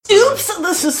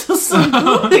This is so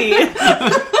goofy.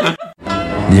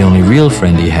 The only real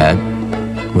friend he had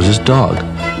was his dog,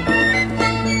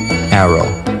 Arrow.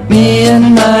 Me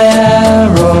and my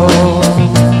Arrow,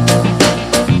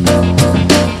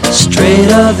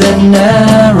 straighter than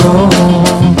Arrow.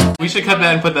 We should cut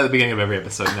that and put that at the beginning of every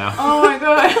episode now. Oh my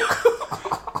god.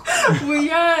 Well,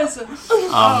 yes.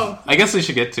 I guess we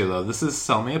should get to though. This is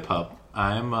Sell Me a Pup.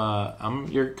 I'm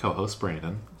your co-host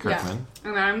Brandon Kirkman. Yeah.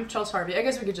 And I'm Chelsea Harvey. I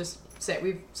guess we could just say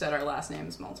we've said our last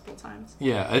names multiple times.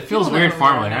 Yeah, it feels People weird know who we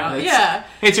are formally, now. right? Yeah.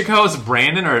 Hey, it's your co-host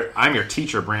Brandon, or I'm your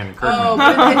teacher Brandon Kirkman. Oh,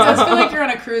 but it does feel like you're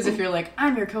on a cruise if you're like,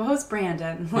 I'm your co-host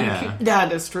Brandon. Like, Yeah.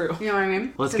 That is true. You know what I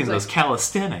mean? Let's Seems get into those like-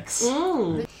 calisthenics.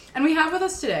 And we have with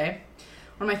us today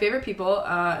one of my favorite people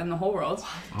in the whole world,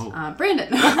 Brandon.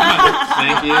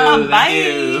 Thank you.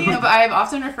 Thank you. No, but I have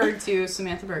often referred to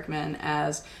Samantha Berkman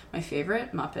as my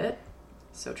favorite Muppet.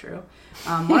 So true.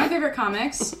 One of my favorite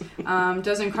comics.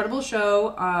 Does an incredible show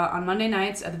on Monday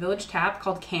nights at the Village Tap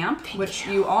called Camp, which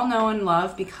you all know and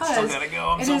love because Still gotta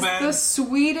go. I'm it so is bad. the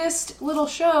sweetest little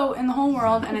show in the whole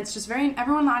world, and it's just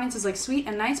everyone in the audience is like sweet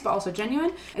and nice, but also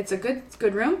genuine. It's a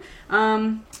good room.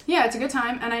 Yeah, it's a good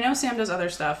time, and I know Sam does other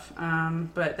stuff,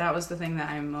 but that was the thing that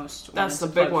I most That's the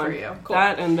wanted to big plug one. for you. Cool.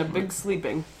 That and the big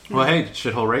sleeping. Well, hey,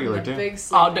 shithole regular The too. big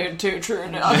sleep. I'll do too, true.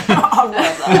 I'll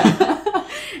love that.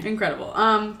 Incredible.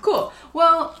 Cool.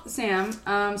 Well, Sam,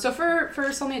 so for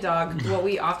Sell Me a Dog, what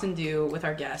we often do with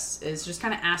our guests is just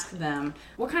kind of ask them,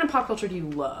 what kind of pop culture do you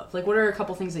love? Like, what are a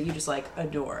couple things that you just, like,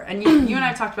 adore? And you and I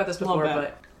have talked about this before,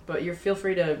 Love but you feel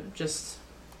free to just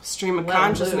Stream of let it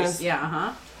consciousness. loose. Yeah,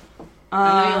 uh-huh.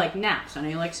 I know you like naps. I know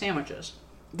you like sandwiches.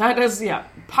 That is,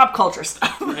 pop culture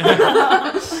stuff.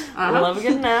 I love a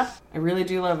good nap. I really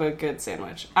do love a good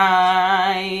sandwich.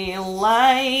 I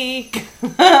like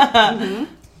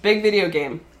big video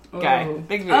game guy. Oh.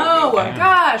 Big video game guy.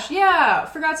 Gosh, yeah.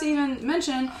 Forgot to even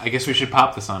mention. I guess we should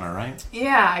pop this on her, right?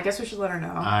 Yeah, I guess we should let her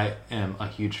know. I am a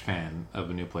huge fan of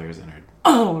A New Player's Entered.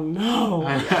 Oh no.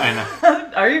 I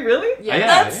know. Are you really? Yeah,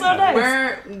 That's so nice.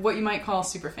 We're what you might call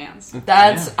super fans.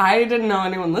 I didn't know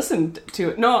anyone listened to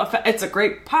it. No, it's a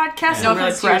great podcast. No I'm really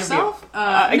offense to proud of you. yourself.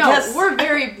 I No, guess we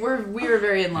were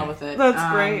very in love with it.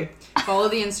 That's great. Follow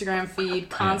the Instagram feed,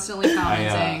 constantly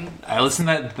commenting. I listened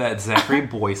to that Zachary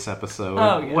Boyce episode.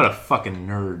 Oh, yeah. What a fucking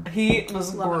nerd. He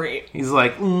was great. He's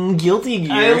like, Guilty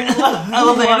Gear. I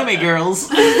love anime girls.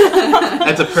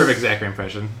 That's a perfect Zachary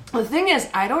impression. The thing is,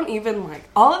 I don't even like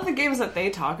all of the games that they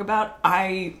talk about.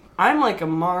 I'm like a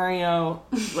Mario,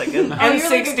 like an you're like a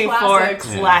N64 classics.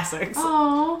 classics,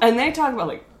 Oh, and they talk about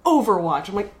like Overwatch.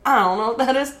 I'm like, I don't know what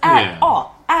that is at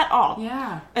all.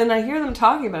 yeah. And I hear them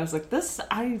talking about it. It's like this.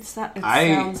 It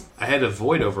sounds. I had to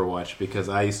avoid Overwatch because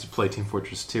I used to play Team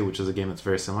Fortress 2, which is a game that's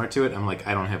very similar to it. I'm like,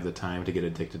 I don't have the time to get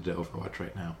addicted to Overwatch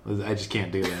right now. I just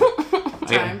can't do that.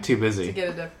 I'm too busy. To get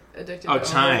addicted Oh, to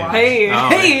time. Overwatch. Hey, Oh,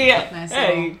 Nice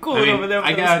hey, little- cool I mean, over there. I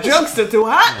With got- those jokes are too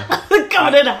hot.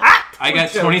 Coming in hot. I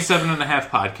got 27 and a half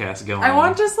podcasts going. I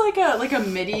want just like a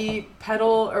MIDI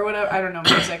pedal or whatever. I don't know,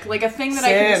 music, like a thing that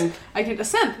I can a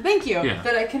synth. Thank you. Yeah.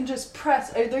 That I can just press.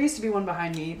 There used to be one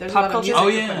behind me. There's Pop a lot culture? of Oh,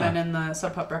 music yeah. equipment in the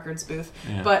Sub Pop Records booth.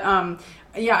 Yeah. But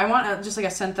yeah, I want just like a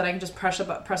synth that I can just press a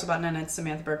button and it's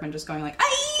Samantha Berkman just going like,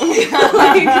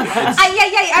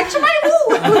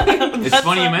 It's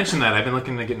funny you mentioned that. I've been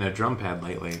looking to get in a drum pad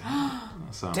lately.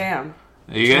 So. Damn.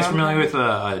 Are you guys Drum familiar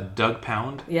pad? with Doug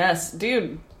Pound? Yes,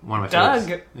 dude. One of my Doug,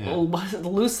 favorites. Yeah.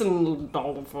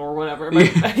 Lucendolf or whatever. But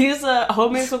he's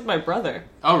homies with my brother.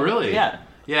 Oh, really? Yeah.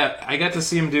 Yeah, I got to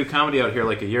see him do comedy out here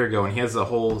like a year ago, and he has a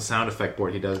whole sound effect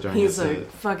board he does during He's his a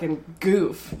fucking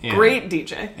goof. Yeah. Great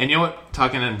DJ. And you know what?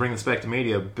 Talking and bring this back to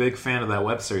media, big fan of that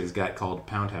web series got called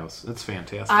Pound House. It's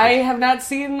fantastic. I have not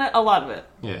seen a lot of it.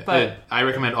 Yeah, but I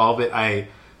recommend all of it. I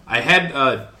had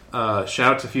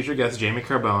shout out to future guest Jamie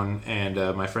Carbone and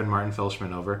my friend Martin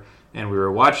Felshman over, and we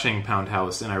were watching Pound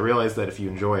House, and I realized that if you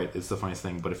enjoy it, it's the funniest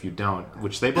thing. But if you don't,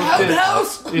 which they both did,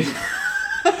 House!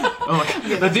 oh my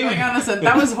God, that's going on this end.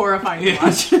 That was horrifying to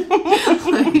watch.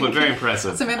 but very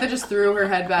impressive. Samantha just threw her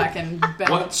head back and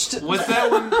belched. What's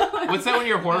that one? What's that when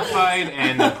you're horrified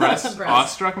and impressed?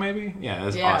 Awestruck, maybe? Yeah,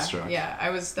 that's awestruck. Yeah, I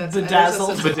was. That's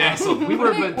Bedazzled. Bedazzled. We were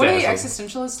What do the bedazzled.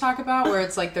 existentialists talk about? Where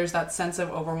it's like there's that sense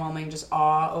of overwhelming just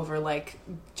awe over like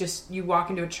just you walk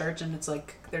into a church and it's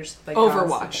like there's like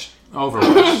Overwatch.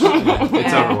 Overwatch. Yeah,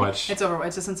 it's Overwatch. It's Overwatch.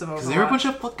 It's a sense of Overwatch. They're a bunch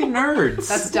of fucking nerds.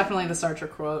 That's definitely the Star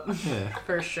Trek quote. Yeah.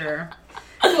 For sure.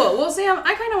 Cool. Well, Sam,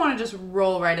 I kind of want to just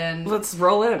roll right in. Let's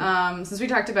roll in. Since we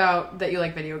talked about that you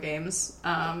like video games.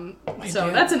 So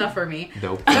do. that's enough for me.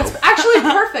 Dope. That's actually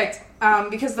perfect.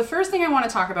 Because the first thing I want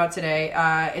to talk about today,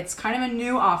 it's kind of a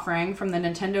new offering from the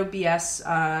Nintendo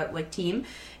BS team,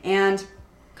 and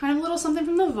kind of a little something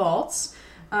from the vaults.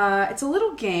 It's a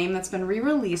little game that's been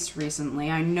re-released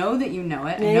recently. I know that you know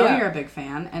it. I know you're a big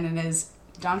fan, and it is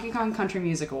Donkey Kong Country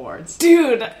Music Awards.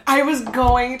 Dude, I was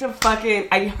going to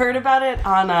I heard about it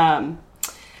on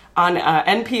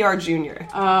NPR Junior,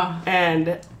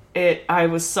 and I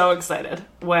was so excited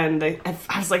when I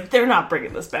was like, they're not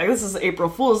bringing this back. This is April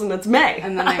Fool's, and it's May.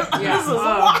 And then this is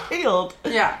wild.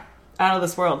 Yeah. Out of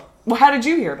this world. Well, how did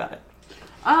you hear about it?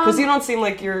 Because you don't seem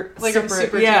like you're like super... I'm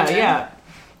super yeah, tuned in. yeah.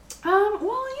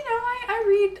 Well, I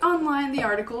read online the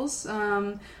articles.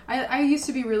 I used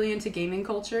to be really into gaming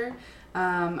culture.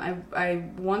 I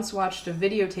once watched a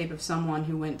videotape of someone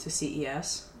who went to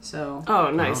CES. So.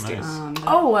 Oh, nice.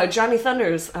 Johnny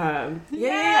Thunders.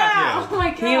 Yeah. Oh my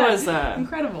god. He was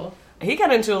incredible. He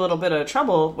got into a little bit of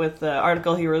trouble with the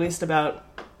article he released about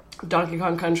Donkey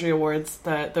Kong Country Awards,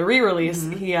 the re-release.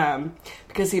 Mm-hmm. He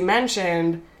because he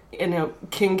mentioned,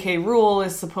 King K. Rool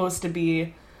is supposed to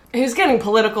be. He was getting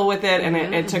political with it, and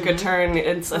it took a turn.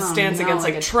 It's a stance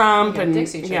against Trump and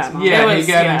Dixie Chicks moment. He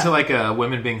got into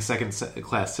women being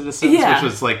second-class citizens, which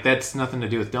was that's nothing to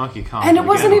do with Donkey Kong. And it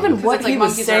wasn't even what he was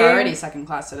monkeys saying. are already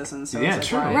second-class citizens. So Yeah,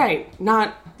 true. Right.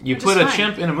 Not You put a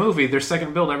chimp in a movie, they're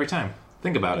second build every time.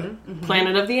 Think about it.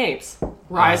 Planet of the Apes,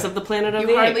 Rise of the Planet of the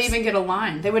Apes. You hardly even get a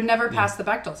line. They would never pass the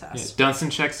Bechdel test. Dunstan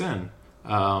checks in.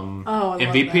 I love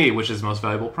MVP, that. which is most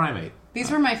valuable primate. These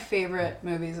were my favorite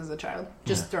movies as a child.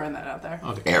 Just throwing that out there.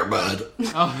 Okay. Airbud.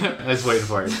 Oh, I was waiting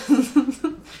for it.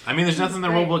 I mean, there's nothing in the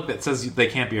rule book that says they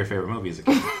can't be your favorite movies.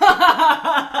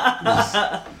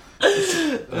 That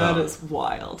is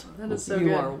wild. That is so you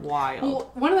good. are wild.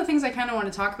 Well, one of the things I kind of want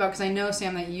to talk about, because I know,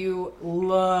 Sam, that you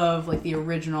love the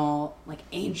original,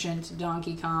 ancient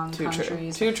Donkey Kong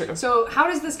countries. Too true. So how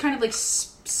does this kind of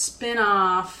spin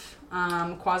off,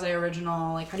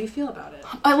 quasi-original, how do you feel about it?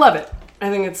 I love it. I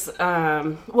think it's,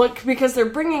 because they're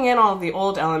bringing in all the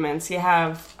old elements. You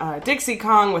have Dixie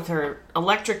Kong with her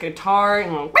electric guitar,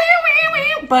 and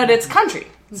but it's country.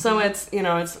 So it's,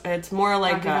 it's more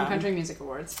like... Donkey Kong Country Music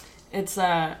Awards. It's,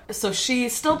 so she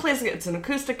still plays, it's an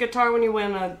acoustic guitar when you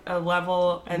win a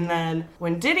level, and then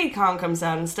when Diddy Kong comes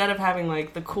out, instead of having,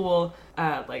 the cool,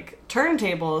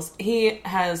 turntables, he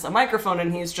has a microphone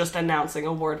and he's just announcing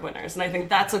award winners. And I think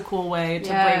that's a cool way to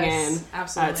bring in...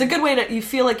 absolutely. It's a good way to... You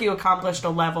feel like you accomplished a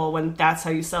level when that's how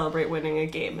you celebrate winning a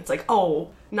game. It's like, oh,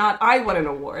 not I won an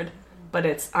award, but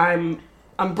it's I'm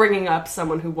bringing up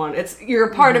someone who won. It's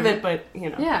you're a part of it, but,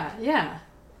 Yeah.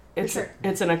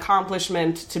 It's an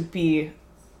accomplishment to be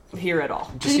here at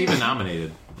all. Just even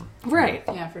nominated. Right.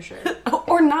 Yeah, for sure.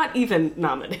 Or not even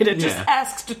nominated, just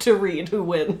asked to read who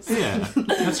wins. Yeah,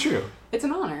 that's true. It's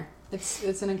an honor.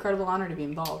 It's an incredible honor to be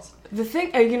involved. The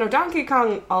thing, Donkey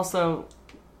Kong also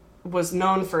was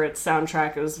known for its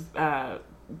soundtrack. It was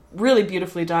really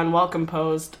beautifully done, well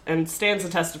composed, and stands the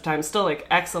test of time. Still,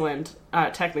 excellent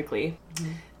technically.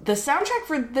 Mm-hmm. The soundtrack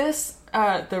for this,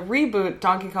 the reboot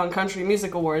Donkey Kong Country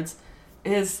Music Awards,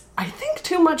 is, I think,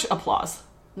 too much applause.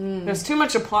 There's too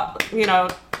much applause.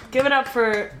 Give it up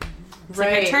for...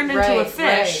 I turned into a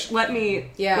fish. Right.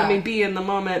 Let me be in the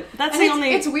moment. That's and the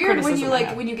only. It's weird when you criticism I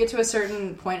have. when you get to a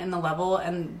certain point in the level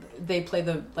and they play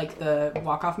the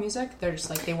walk off music. They're just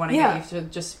they want to get you to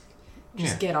just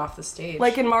get off the stage.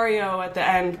 Like in Mario at the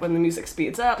end when the music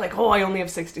speeds up. I only have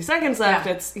 60 seconds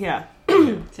left. Yeah.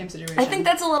 It's same situation. I think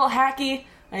that's a little hacky.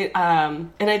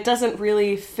 And it doesn't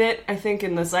really fit, I think,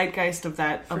 in the zeitgeist of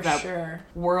that sure.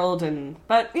 world.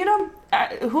 But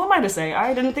who am I to say?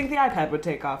 I didn't think the iPad would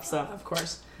take off, so of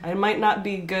course I might not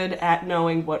be good at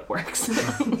knowing what works.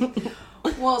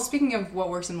 Well, speaking of what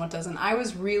works and what doesn't, I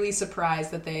was really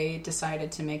surprised that they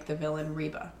decided to make the villain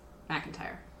Reba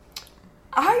McEntire.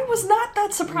 I was not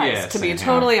that surprised, to be same.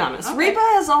 totally honest. Okay. Reba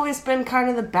has always been kind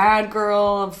of the bad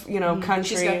girl of, country.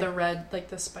 She's got the red,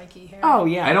 the spiky hair. Oh,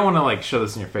 yeah. I don't want to show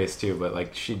this in your face too,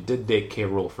 but she did date K.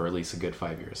 Rool for at least a good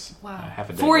 5 years. Wow. Half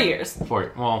a decade. 4 years.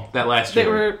 Well, that last They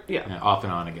year. were, off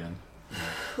and on again.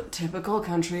 Typical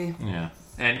country. Yeah.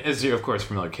 And as you're, of course,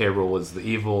 familiar, K. Rool was the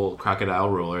evil crocodile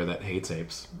ruler that hates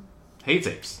apes. Hates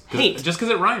apes. Just because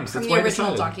it rhymes. From That's the why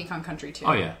original decided. Donkey Kong Country, too.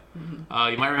 Oh, yeah.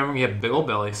 You might remember he had a big old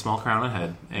belly, small crown on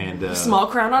head, and... Small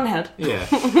crown on head. Yeah.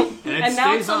 And, And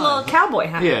now it's a little cowboy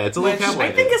hat. Yeah, it's a little which cowboy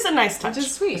I think hat. is a nice touch. Which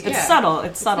is sweet, It's subtle.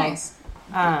 It's subtle. Nice.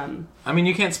 I mean,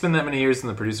 you can't spend that many years in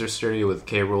the producer's studio with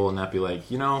K. Rool and not be like,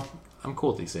 I'm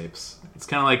cool with these apes. It's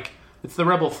kind of like, it's the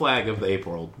rebel flag of the ape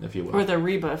world, if you will. Or the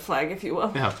Reba flag, if you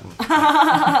will. Yeah.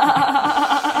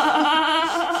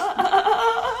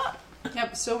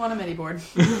 Yep, still want a MIDI board.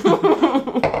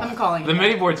 I'm calling The it.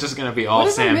 MIDI board's just going to be all What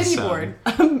is a Sam's MIDI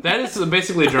sound. That is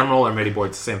basically a drum roll or MIDI board.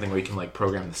 It's the same thing where you can like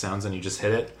program the sounds and you just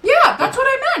hit it. Yeah, that's what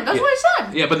I meant. That's what I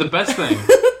said. Yeah, but the best thing,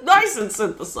 Nice and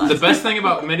synthesized. the best thing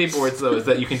about MIDI boards though is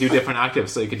that you can do different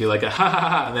octaves. So you could do like a ha ha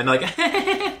ha, and then like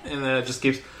and then it just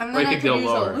keeps. And or you then I could could go use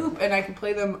lower. a loop and I can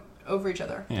play them over each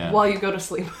other. Yeah. While you go to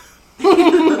sleep.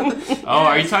 Oh,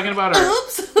 are you talking about our?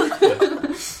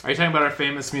 Oops. Are you talking about our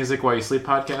famous Music While You Sleep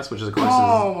podcast, which is of course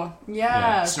Oh,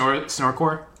 yeah, yes.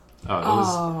 Snorecore?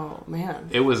 Oh, man.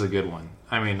 It was a good one.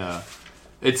 I mean,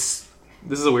 this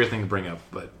is a weird thing to bring up,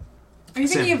 but Are you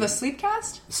thinking Sam. of the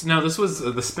Sleepcast? no, this was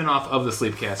the spin-off of the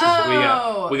Sleepcast.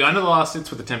 Oh. We got into the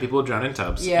lawsuits with the 10 people who drowned in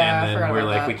tubs, Yeah, I and then forgot we're about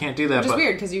like, that. we can't do that. Which is but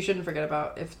weird because you shouldn't forget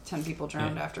about if 10 people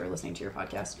drowned Yeah. after listening to your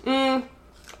podcast.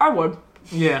 I would.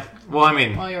 yeah, well, I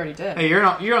mean, Well, you already did. hey, you're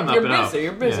on the You're up and up. busy,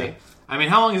 you're busy. Yeah. I mean,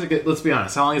 how long is it? Let's be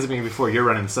honest. How long has it been before you're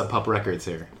running Sub Pup Records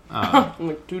here?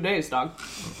 Like 2 days, dog.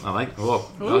 I like. Whoa.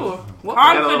 Ooh. What?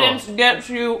 Confidence gets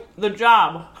you the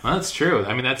job. Well, that's true.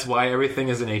 I mean, that's why everything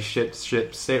is in a shit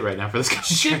state right now for this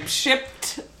country. Shipped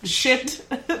shit.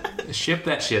 Ship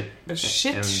that shit.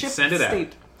 Shit, and shipped send it out.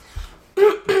 state.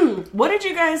 What did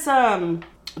you guys,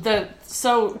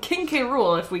 so King K.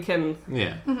 Rool, if we can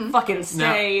Yeah. fucking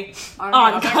stay On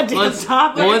on topic. goddamn Let's-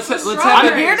 topic. well, let's have I'm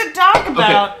it- here to talk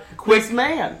about quick- this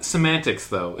man. Semantics,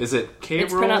 though. Is it K.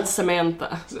 It's Rool? pronounced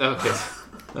Samantha. Okay.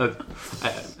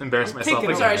 I embarrassed myself Take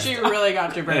it again. away. Sorry, she really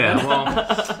got you, Brandon. Yeah,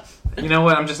 well, you know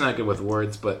what? I'm just not good with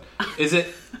words, but is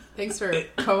it... Thanks for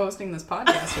co-hosting this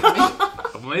podcast with me.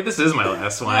 Well, maybe this is my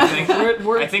last one, I think.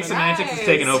 Words I think for Semantics Nice. is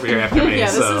taking over here after me, Yeah,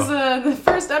 this so... is the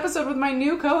first episode with my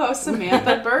new co-host,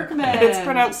 Samantha Berkman. It's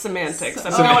pronounced semantics.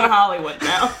 I'm Sem- going to Hollywood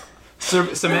now.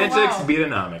 Semantics, wow.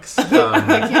 Beatonomics.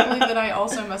 I can't believe that I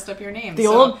also messed up your name. The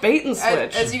So, old bait and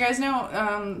switch. As you guys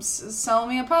know, Sell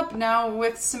Me a Pup now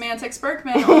with Semantics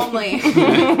Berkman only.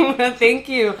 Thank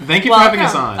you. Thank you for having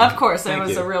us Welcome. on. Of course, Thank it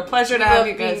was you. a real pleasure to We have love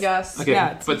you being guys. guests. Okay, Yeah,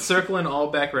 it's- but circling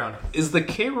all background, is the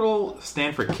K roll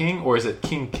stand for King, or is it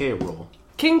King K roll?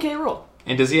 King K. Rool.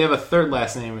 And does he have a third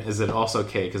last name? Is it also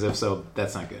K? Because if so,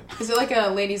 that's not good. Is it like a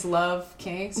ladies love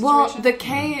K situation? Well, the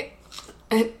K.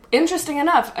 Interesting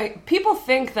enough, people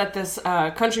think that this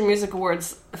Country Music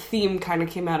Awards theme kind of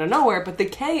came out of nowhere, but the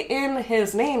K in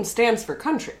his name stands for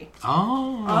country.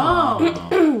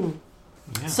 Oh.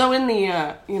 So in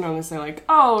the, they say like,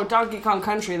 oh, Donkey Kong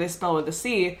Country, they spell with a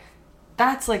C.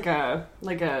 That's like a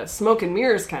smoke and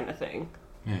mirrors kind of thing.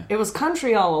 Yeah. It was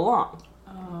country all along,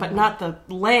 but not the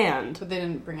land. But they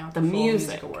didn't bring out The the full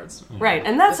music. awards. Right,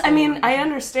 and that's, I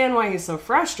understand why he's so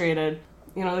frustrated.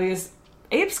 These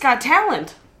apes got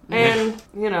talent. And,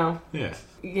 Yeah.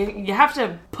 you have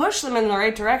to push them in the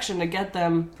right direction to get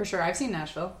them. For sure. I've seen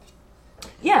Nashville.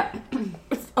 Yeah.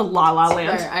 A La La Sorry,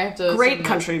 Land. I have to Great submit.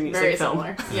 country music Very film.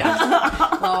 similar. Yeah.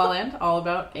 La La Land, all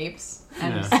about apes.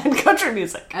 And, Yeah. And country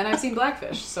music. and I've seen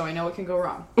Blackfish, so I know what can go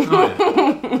wrong. Oh,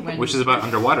 yeah. When- Which is about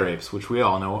underwater apes, which we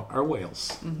all know are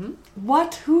whales.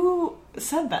 What? Who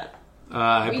said that?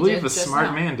 I We believe did the just smart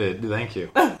now. man did. Thank you.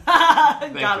 Thank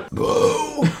Got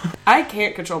you. I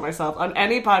can't control myself on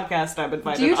any podcast I'm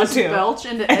invited Do you just onto. belch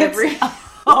into every...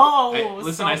 Oh,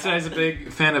 Listen, so I said I was a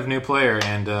big fan of New Player,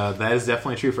 and that is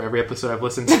definitely true for every episode I've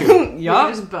listened to. Yup.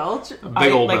 You just belch?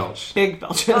 Big old like, belch. Big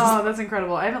belches. Oh, that's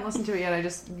incredible. I haven't listened to it yet. I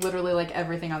just literally like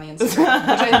everything on the Instagram,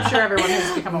 which I'm sure everyone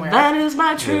has become aware of. That is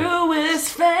my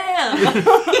truest fan.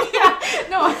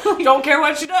 No, Don't care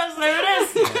what she does, there it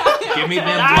is. Give me them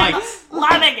I'm likes.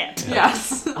 loving it.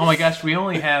 yes. Oh my gosh, we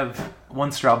only have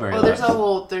one strawberry Oh, there's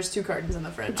left. there's 2 cartons in the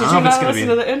fridge. Did I you don't know if it's not gonna listen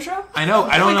be- to the intro? I know,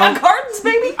 I don't We know. got cartons,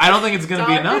 baby. I don't think it's going to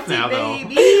be enough $1.50, now, though.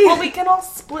 baby. Well, we can all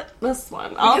split this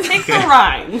one. I'll take the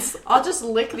rinds. I'll just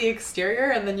lick the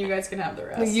exterior and then you guys can have the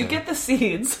rest. You get the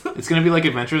seeds. It's going to be like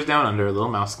Adventures Down Under. A little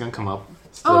mouse is going to come up,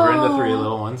 sliver into 3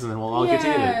 little ones, and then we'll all get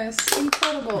together. Yes,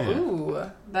 incredible. Yeah.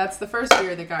 Ooh, that's the first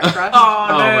beer that got crushed. Oh,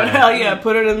 Oh, man. man. Hell yeah.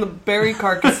 Put it in the berry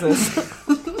carcasses.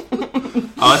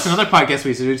 Oh, that's another podcast we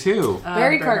used to do, too.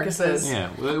 Berry carcasses. Yeah.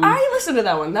 I listened to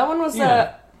that one. That one was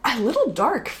Yeah. a little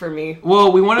dark for me.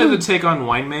 Well, we wanted to take on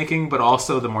winemaking, but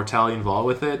also the mortality involved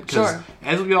with it. Because, Sure.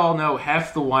 as we all know,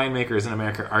 half the winemakers in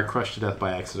America are crushed to death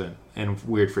by accident and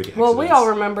weird freak accidents. Well, we all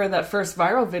remember that first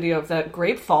viral video of that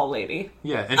grape fall lady.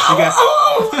 Yeah, and she got...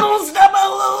 Oh, stop.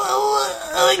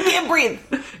 I can't breathe.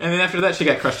 And then after that, she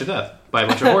got crushed to death by a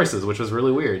bunch of horses, which was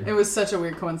really weird. It was such a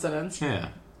weird coincidence. Yeah.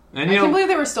 And I can't believe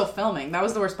they were still filming. That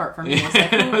was the worst part for me. It's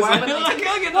like, It was why like, would they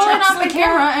 "Look, turn off the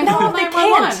camera and No, call they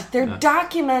 911? can't. They're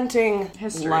documenting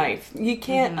History. life. You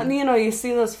can't, you know, you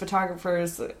see those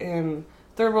photographers in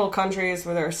third world countries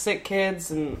where there are sick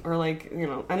kids or like, you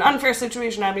know, an unfair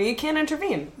situation happening. You can't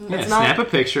intervene. Yeah, It's not. snap a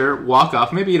picture, walk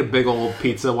off, maybe eat a big old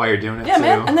pizza while you're doing it Yeah, too.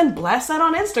 man, and then blast that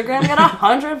on Instagram. Get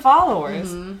 100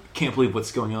 followers. Can't believe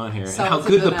what's going on here and Sell how it to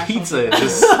good the the national pizza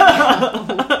is.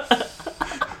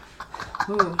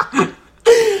 Ooh.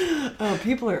 Oh,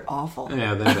 people are awful.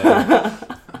 Yeah, they're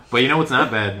bad. But you know what's not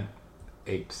bad?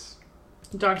 Apes.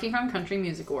 Donkey Kong Country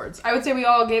Music Awards. I would say we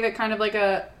all gave it kind of like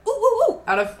a ooh ooh ooh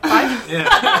out of 5.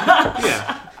 Yeah,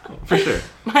 yeah, for sure.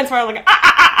 Mine's probably like,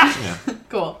 Yeah.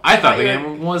 Cool. I thought the you were-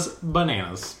 game was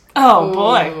bananas. oh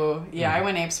boy. Ooh, yeah, I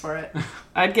went apes for it.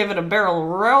 I'd give it a barrel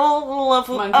roll of.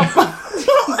 Monkey.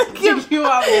 You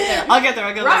all get there. I'll get there.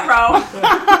 I'll get there.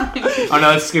 Ruh-roh. Oh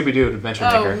no, that's Scooby Doo Adventure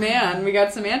Oh Maker. man, we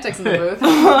got semantics in the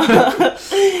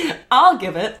booth. I'll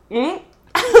give it.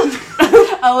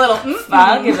 A little.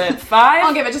 I'll give it 5.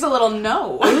 I'll give it just a little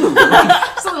no.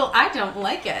 Just a little. I don't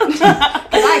like it because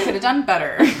I could have done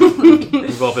better.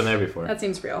 We've all been there before. That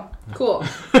seems real. Cool.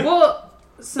 Well,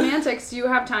 semantics. Do you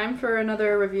have time for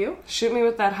another review? Shoot me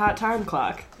with that hot time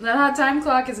clock. That hot time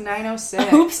clock is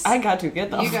 9:06. Oops, I got to get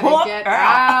the You fuck gotta get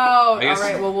out. I guess- All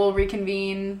right. Well, we'll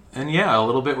reconvene. And yeah, a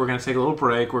little bit. We're gonna take a little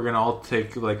break. We're gonna all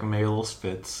take like maybe a little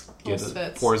spits, get Little the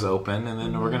spits. pores open, and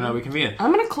then we're gonna reconvene. I'm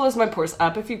gonna close my pores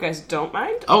up if you guys don't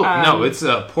mind. Oh no, it's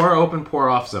a pour open, pour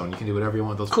off zone. You can do whatever you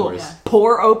want with those cool. pores. Yeah.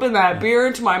 Pour open that beer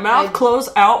into my mouth, I- close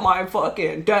out my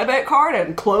fucking debit card,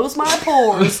 and close my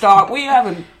pores. Stop. We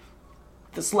haven't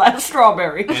this last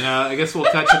strawberry. And I guess we'll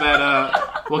cut to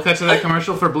that. We'll cut to that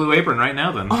commercial for Blue Apron right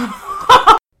now. Then.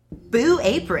 Blue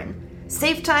Apron.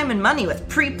 Save time and money with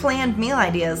pre-planned meal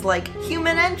ideas like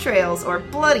human entrails or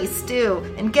bloody stew,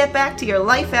 and get back to your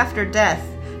life after death.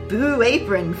 Blue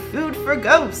Apron, food for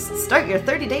ghosts. Start your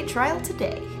 30-day trial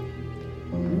today.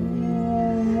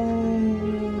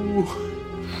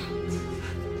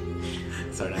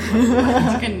 Sorry.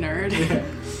 Fucking nerd.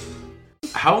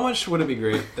 How much would it be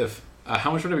great if?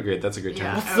 How much would it be great? That's a great term.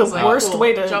 Yeah, I the was like, worst cool.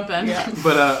 way to jump in. Yeah.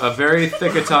 But a very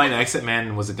thick Italian accent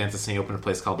man was a dentist, and he opened a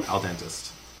place called Al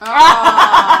Dentist.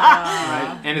 Ah.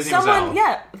 Right? And his name was Someone, Al.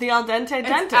 yeah, the al dente It's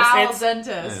dentist. Al It's,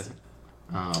 Dentist.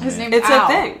 Oh, His man. name's it's Al. a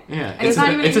thing. Yeah, And he's not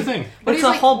even. it's a thing. But It's he's a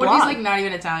like, whole but he's block. like not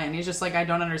even Italian. He's just like, I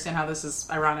don't understand how this is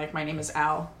ironic. My name is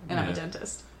Al, and I'm a Yeah.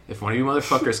 dentist. If one of you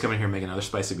motherfuckers come in here and make another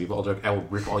spicy meatball joke, I will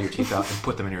rip all your teeth out and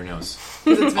put them in your nose.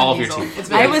 'Cause it's Vin All of your Diesel. teeth. It's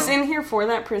Vin I was Diesel. in here for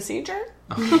that procedure.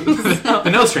 The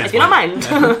nose transplant. If you don't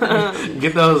mind.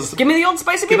 Get those. Give me the old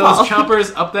spicy Get those meatball.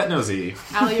 chompers up that nosy.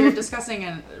 Al, you're discussing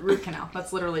a root canal.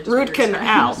 That's literally just Root what you're describing.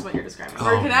 canal. That's what you're describing. Oh.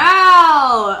 Root canal.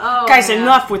 Oh, Guys, man.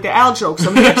 enough with the Al jokes.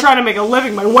 I'm here trying to make a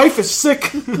living. My wife is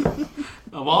sick.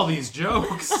 Of all these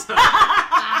jokes.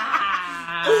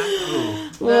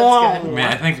 That's Whoa. good.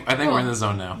 Man, I think we're in the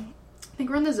zone now. I think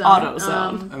we're in the zone.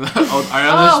 AutoZone. Our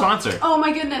other sponsor. Oh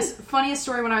my goodness. Funniest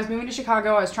story, when I was moving to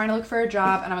Chicago, I was trying to look for a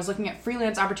job and I was looking at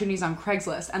freelance opportunities on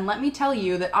Craigslist. And let me tell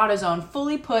you that AutoZone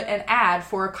fully put an ad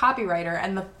for a copywriter,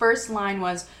 and the first line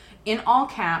was in all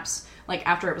caps, like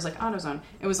after it was like AutoZone,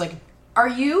 it was like, are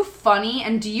you funny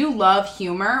and do you love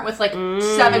humor? With like 7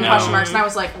 No. question marks. And I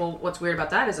was like, well, what's weird about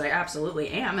that is I absolutely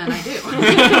am, and I do.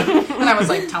 And I was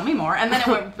like, tell me more. And then it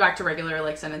went back to regular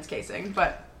like sentence casing.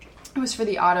 But it was for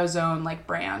the AutoZone like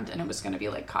brand, and it was going to be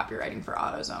like copywriting for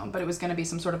AutoZone, but it was going to be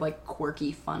some sort of like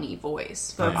quirky, funny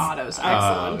voice for AutoZone.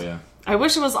 Oh, yeah. I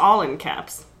wish it was all in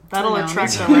caps. That'll I know,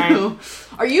 attract me the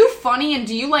right. Are you funny and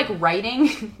do you like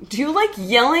writing? Do you like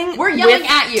yelling? We're yelling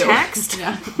with at you. Text?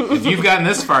 Yeah. If you've gotten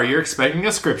this far, you're expecting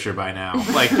a scripture by now.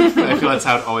 Like, I feel that's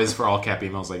how it always for all cap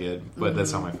emails I get, but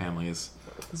that's how my family is.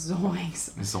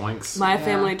 Zoinks. Zoinks. My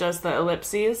family does the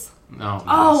ellipses. No.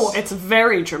 Oh, It's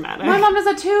very dramatic. my mom does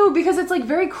that too because it's like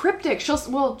very cryptic. She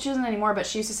doesn't anymore, but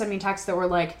she used to send me texts that were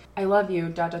like, "I love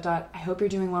you. ... I hope you're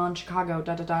doing well in Chicago. ...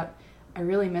 I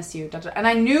really miss you. ... And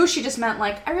I knew she just meant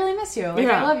like, I really miss you. Like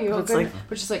Yeah, I love you. but it's Good. like,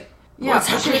 but she's like, yeah. what's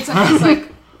But she would send me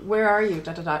like, where are you? ...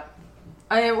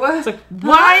 I what?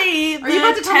 Why? Are you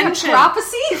about to tell me a tension?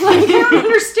 prophecy? Like I don't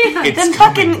understand. It's Then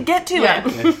coming. fucking get to Yeah.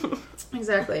 it.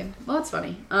 Exactly. Well, that's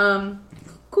funny.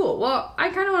 Cool. Well, I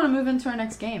kind of want to move into our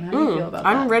next game. How do you feel about that?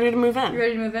 I'm ready to move in. You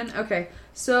ready to move in? Okay.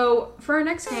 So for our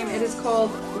next game, it is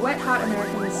called Wet Hot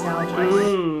American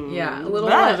Nostalgia. Yeah, a little.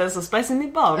 That is a spicy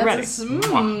meatball. I'm ready.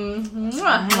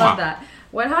 I love that.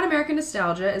 Wet Hot American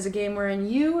Nostalgia is a game wherein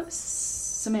you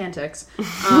semantics.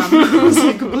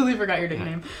 I completely forgot your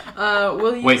nickname.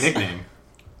 Will use Wait, nickname.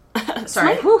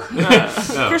 Sorry.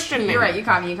 Christian name. You're right. You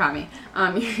caught me.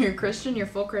 You're Christian. Your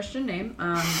full Christian name.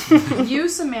 You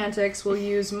Semantics will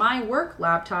use my work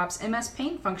laptop's MS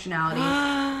Paint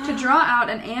functionality to draw out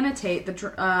and annotate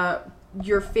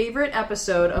your favorite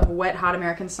episode of Wet Hot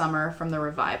American Summer from the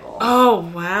revival. Oh,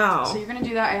 wow. So you're gonna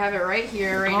do that. I have it right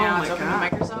here, now. It's open to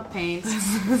Microsoft Paint.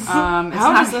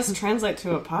 How does this translate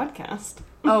to a podcast?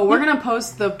 Oh, we're gonna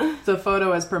post the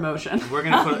photo as promotion. We're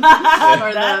gonna put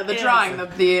or the drawing.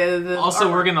 The also,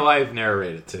 artwork. we're gonna live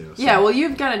narrate it too. So. Yeah, well,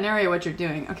 you've got to narrate what you're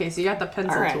doing. Okay, so you got the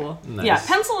pencil tool. Nice. Yeah,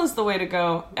 pencil is the way to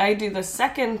go. I do the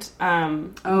second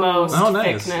most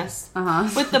nice. thickness. Uh-huh.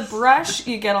 With the brush,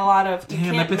 you get a lot of... You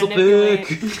Damn, can't that pencil manipulate.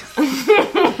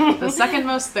 thick. The second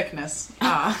most thickness.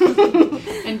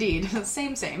 Indeed.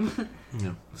 Same.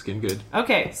 Yeah, it's getting good.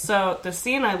 Okay, so the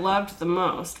scene I loved the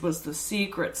most was the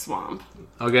secret swamp.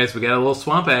 Oh, guys, we got a little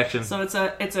swamp action. So it's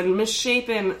a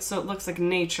misshapen, so it looks like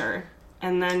nature.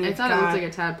 And then I thought it looked like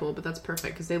a tadpole, but that's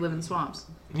perfect because they live in swamps.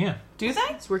 Yeah. Do they?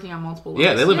 It's working on multiple levels.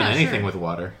 Yeah, they live in anything sure. with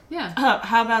water. Yeah.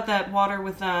 How about that water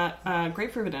with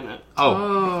grapefruit in it?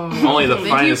 Oh. Only the Thank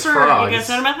finest you for- frogs. You guys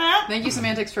heard about that? Thank you,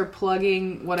 Semantics, for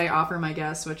plugging what I offer my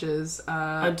guests, which is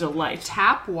A delight.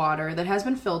 tap water that has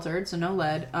been filtered, so no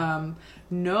lead,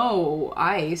 no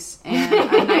ice, and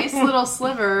a nice little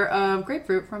sliver of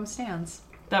grapefruit from Stan's.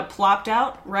 That plopped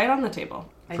out right on the table.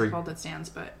 I called it Stan's,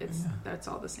 but that's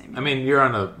all the same. I mean, we're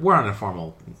on a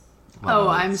formal level. Oh,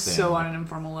 I'm Stan. so on an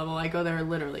informal level. I go there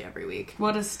literally every week.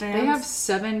 What is Stan's? They have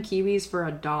 7 kiwis for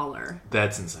 $1.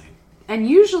 That's insane. And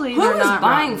usually they're Who's not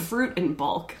buying rotten. fruit in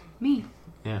bulk? Me.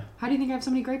 Yeah. How do you think I have so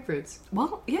many grapefruits?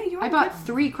 Well, yeah, you are. I bought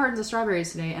 3 cartons of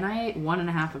strawberries today, and I ate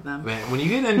 1.5 of them. Man, when you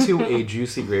get into a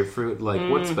juicy grapefruit, like,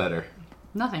 what's better?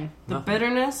 Nothing. The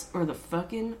bitterness or the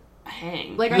fucking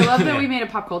hang. Like, I love that we made a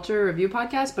pop culture review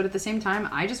podcast, but at the same time,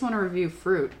 I just want to review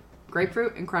fruit.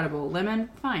 Grapefruit, incredible. Lemon,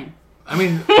 fine. I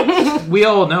mean, we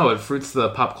all know it. Fruit's the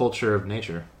pop culture of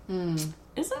nature. Is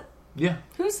it? Yeah.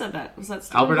 Who said that? Was that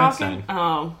Stephen Albert Hawking? Einstein.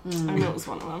 Oh, I know it was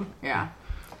one of them. Yeah.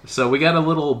 So we got a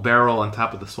little barrel on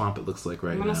top of the swamp, it looks like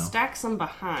right I'm gonna now. stack some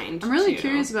behind. I'm really too.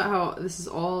 curious about how this is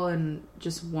all in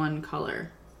just one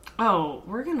color. Oh,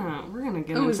 we're gonna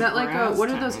get. Oh, into is that like a brass what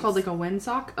are those tacks. called? Like a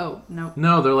windsock? Oh no,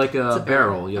 No, they're like a it's a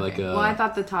barrel. You Okay. like a. Well, I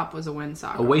thought the top was a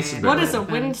windsock. A waist What barrel. is a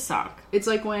windsock? It's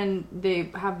like when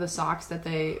they have the socks that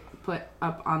they put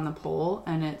up on the pole,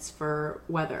 and it's for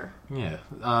weather. Yeah.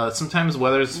 Sometimes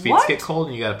weather's feet What? get cold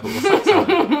and you gotta put little socks on.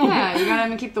 Yeah, you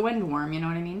gotta keep the wind warm. You know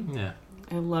what I mean? Yeah.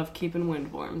 I love keeping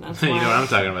wind warm. That's You why know what I'm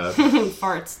talking about.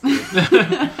 farts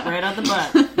right out the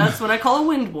butt. That's what I call a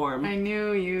wind warm. I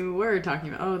knew you were talking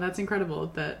about. Oh, that's incredible.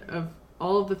 That of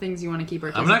all of the things you want to keep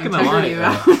artistic I'm not gonna integrity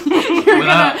lie. about, you're When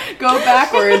gonna go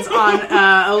backwards on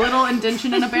a little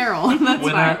indention in a barrel. That's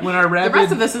When fine. our The rest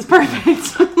rabid of this is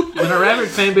perfect. when our rabid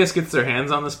fan base gets their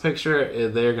hands on this picture,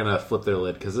 they're gonna flip their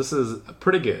lid because this is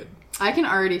pretty good. I can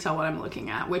already tell what I'm looking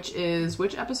at, which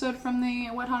episode from the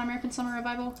Wet Hot American Summer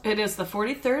Revival? It is the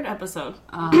 43rd episode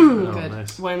Oh, Good.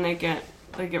 nice. when they get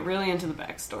really into the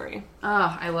backstory.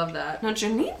 Oh, I love that. Now,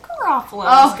 Janine Garofalo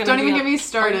Oh, is gonna don't be even a- get me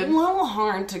started. A little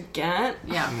hard to get.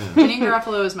 Yeah. Janine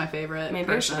Garofalo is my favorite. Maybe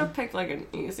I person. should have picked like an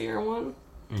easier one,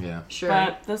 Yeah. Sure.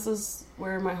 but this is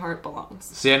where my heart belongs.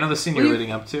 See, I know the scene Well, you're you-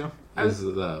 leading up to is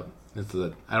the.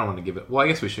 I don't want to give it. Well, I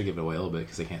guess we should give it away a little bit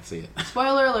because they can't see it.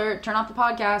 Spoiler alert, turn off the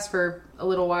podcast for a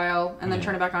little while, and then Yeah.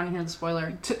 turn it back on and hear the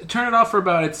spoiler. Turn it off for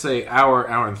about, I'd say, hour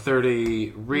and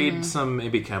 30. Read Mm-hmm. some,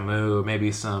 maybe Camus,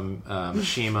 maybe some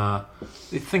Mishima.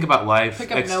 Think about life. Pick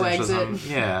up No existentialism.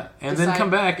 Exit. Yeah. And then Decide- come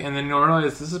back, and then you'll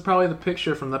realize this is probably the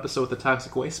picture from the episode with the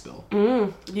toxic waste spill.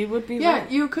 You would be Yeah,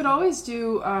 right. you could always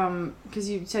do, because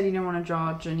you said you didn't want to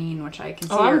draw Janine, which I can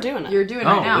see. Oh, I'm you're- doing it. You're doing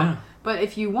Oh, right now. yeah. But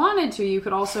if you wanted to, you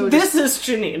could also This is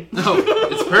Janine. No,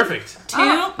 it's perfect. Two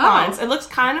lines. It looks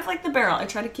kind of like the barrel. I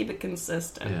try to keep it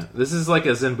consistent. Yeah. This is like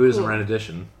a Zen Buddhism Cool.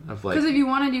 rendition of like. Because if you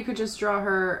wanted, you could just draw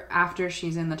her after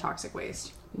she's in the toxic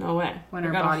waste, No way. When We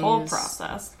her got body a whole is-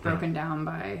 process. broken down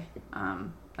by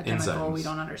a chemical Enzymes. we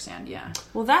don't understand. Yeah.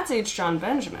 Well, that's H. John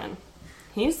Benjamin.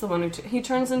 He's the one who he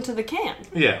turns into the can.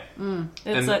 Yeah. It's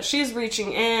And- that she's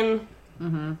reaching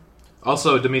in.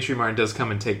 Also, Dimitri Martin does come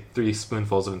and take 3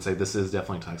 spoonfuls of it and say, this is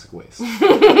definitely toxic waste. Which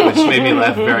made me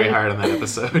laugh very hard on that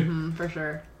episode. For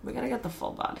sure. We gotta get the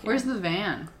full body. Where's the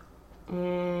van?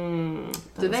 Do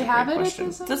Do they have it at this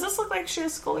Does one? this look like she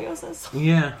has scoliosis?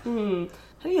 Yeah.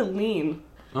 How do you lean?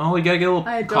 Oh, you gotta get a little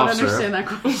I don't cough understand syrup.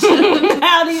 that question.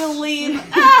 How do you lean?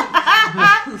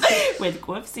 With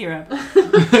cough syrup.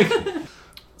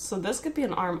 So this could be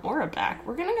an arm or a back.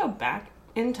 We're gonna go back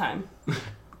in time.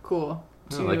 Cool.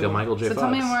 Oh, like a Michael J. So Fox. tell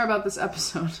me more about this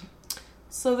episode.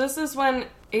 So this is when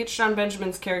H. John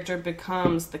Benjamin's character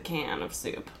becomes the can of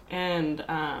soup. And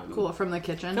Cool, from the I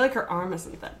kitchen. feel like her arm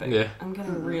isn't that big. Yeah. I'm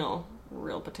getting real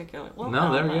particular. Well,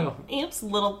 No, there we go. Oops,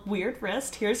 little weird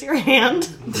wrist. Here's your hand.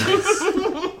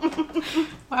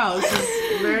 Wow, this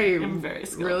is very, I'm very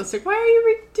skilled. realistic. Why are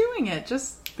you redoing it?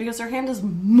 Just Because her hand is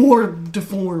more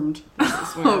deformed.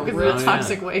 because of the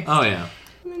toxic waste. Oh, yeah.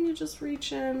 And then you just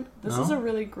reach in. This No. is a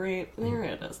really great... There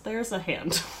it is. There's a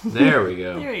hand. There we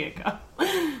go. There you go.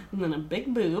 And then a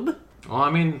big boob. Well,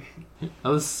 I mean,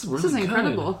 this This is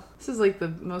incredible. This is like the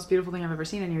most beautiful thing I've ever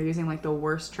seen, and you're using like the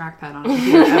worst trackpad on a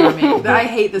computer ever made. I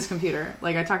hate this computer.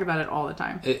 Like, I talk about it all the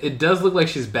time. It does look like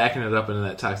she's backing it up into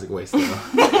that toxic waste, though.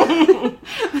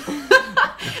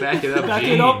 Back it up, Back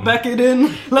Gene. it up, back it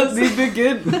in. Let me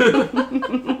begin.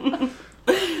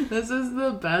 This is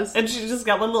the best. And she just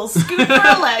got one little scoop for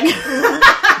her leg.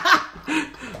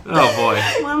 Oh,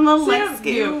 boy. One little leg Sam,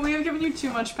 scoop. we have given you too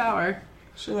much power.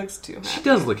 She looks too happy. She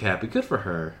does look happy. Good for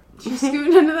her. She's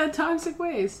scooting into that toxic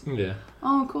waste. Yeah.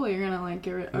 Oh, cool. You're gonna like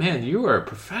get rid of Man, you are a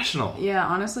professional. Yeah,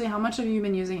 honestly, how much have you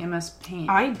been using MS Paint?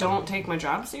 I don't take my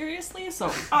job seriously,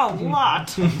 so a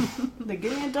lot. They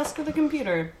give me a desk with a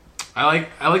computer. I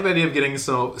like the idea of getting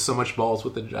so much balls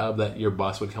with the job that your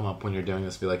boss would come up when you're doing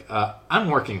this and be like, I'm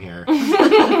working here.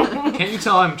 Can't you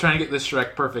tell I'm trying to get this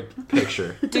Shrek perfect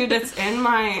picture? Dude, it's in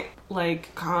my,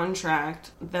 like,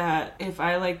 contract that if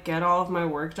I, like, get all of my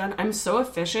work done, I'm so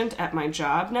efficient at my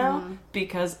job now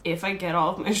because if I get all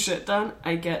of my shit done,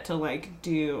 I get to, like,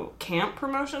 do camp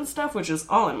promotion stuff, which is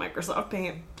all in Microsoft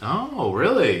Paint. Oh,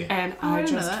 really? And I I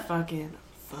didn't know just that. fucking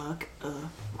fuck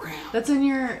around. That's in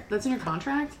your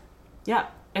contract? Yeah.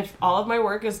 If all of my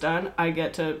work is done, I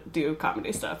get to do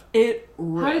comedy stuff. It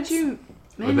rips. How did you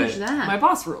manage they- that? My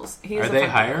boss rules. He's Are a they fucking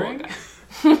hiring?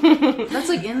 cool guy. That's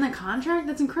like in the contract?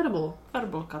 That's incredible.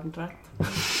 Federal contract.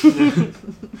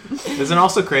 Isn't it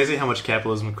also crazy how much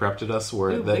capitalism corrupted us?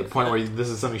 Where Ooh, the big point fat. where this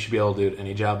is something you should be able to do at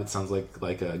any job. It sounds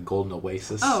like a golden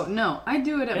oasis. Oh, no. I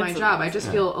do it at my It's job. I just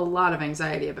amazing. feel a lot of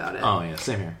anxiety about it. Oh yeah,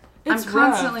 same here. I'm It's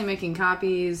constantly making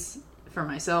copies for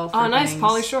myself. Oh, for nice. things.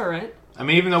 Pauly Shore, right? I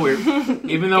mean, even though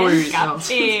we're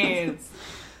Copies.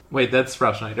 wait, that's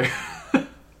Rob Schneider.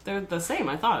 They're the same,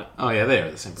 I thought. Oh yeah, they are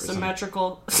the same person.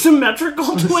 Symmetrical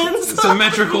twins.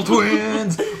 Symmetrical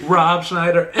twins, Rob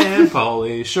Schneider and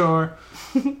Pauly Shore.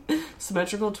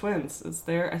 Symmetrical twins. It's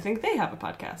there. I think they have a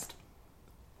podcast.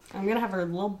 I'm gonna have her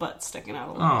little butt sticking out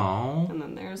a little. Oh, And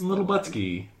then there's little the leg.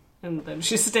 Butsky. And then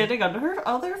she's standing under her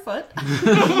other foot.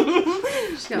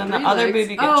 She's got And then the three other legs.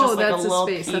 baby gets Oh, just like a that's little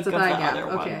space. peek That's a of thigh the gap.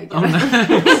 other Okay, I one.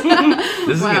 get it.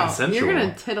 This is Wow, getting sensual. you're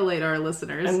gonna titillate our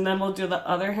listeners. And then we'll do the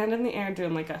other hand in the air,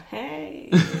 doing like a hey.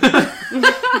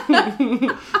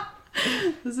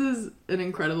 This is an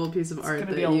incredible pice of art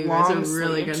gonna that be a you guys are long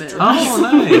really sleeved gonna. dress.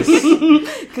 Oh,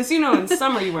 nice. Because in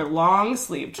summer you wear long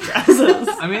sleeved dresses.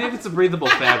 I mean, if it's a breathable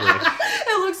fabric.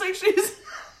 It looks like she's.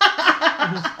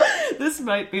 This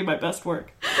might be my best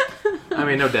work. I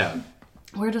mean, no doubt.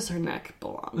 Where does her neck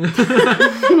belong?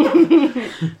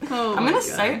 Oh I'm my gonna God.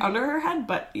 say under her head,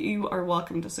 but you are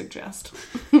welcome to suggest.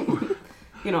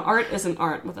 Art isn't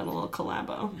art without a little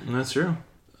collabo. That's true.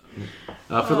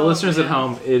 For the listeners at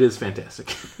home, it is fantastic.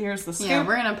 Here's the scoop. Yeah,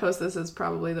 we're gonna post this as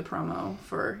probably the promo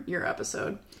for your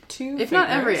episode, Two if not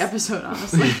every fingers. episode.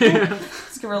 Honestly,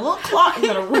 Let's give her a little claw and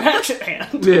then a ratchet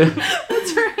hand. Yeah.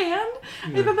 that's her hand.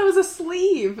 I thought that was a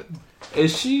sleeve.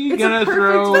 Is she It's gonna a perfect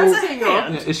throw? rectangle. Yeah,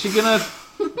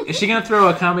 is she gonna throw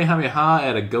a Kamehameha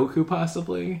at a Goku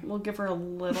possibly? We'll give her a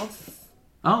little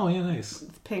Oh yeah, nice.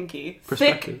 pinky.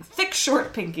 Perspective. Thick,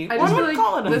 short pinky. I One just would feel like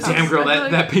call it a this thumb. Damn girl, I feel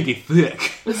that pinky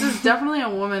thick. This is definitely a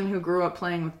woman who grew up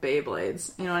playing with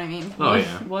Beyblades. You know what I mean? Oh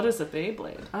yeah. What is a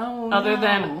Beyblade? Oh, Other no.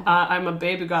 than I'm a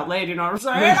babe who got laid, you know what I'm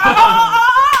saying?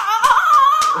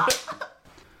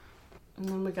 And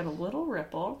then we got a little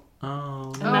ripple.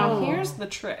 Oh. And now Oh. here's the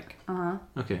trick.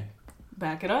 Okay.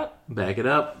 Back it up. Back it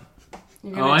up.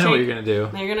 You're Oh, I know what you're gonna do.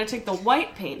 Now you're gonna take the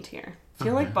white paint here.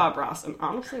 Feel like Bob Ross, and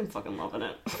honestly, I'm fucking loving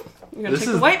it. You're gonna This take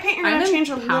is- the white paint. You're I'm gonna change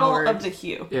a little empowered. of the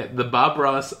hue. Yeah, the Bob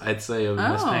Ross, I'd say, of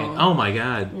Miss Oh. Paint. Oh my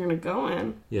god. You're gonna go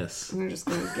in, Yes. and you're just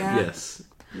gonna get. Yes.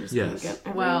 You're just Yes. Gonna get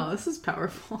every Wow, this is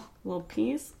powerful. little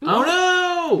piece. Oh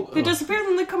no! They disappear,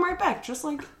 then they come right back, just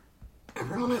like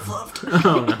everyone I've loved.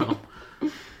 Oh no.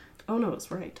 Oh no,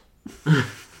 it's right.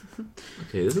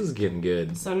 Okay, this is getting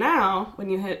good. So now, when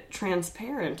you hit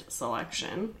transparent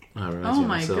selection, Oh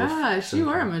my gosh, you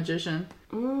are a magician.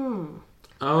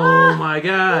 Oh my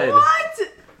god. What?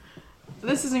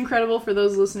 This is incredible for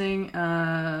those listening.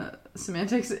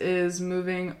 Semantics is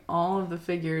moving all of the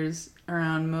figures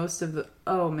around most of the.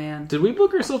 Oh man. Did we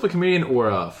book ourselves a comedian or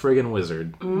a friggin'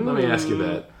 wizard? Let me ask you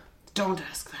that. don't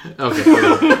ask that.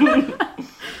 Okay.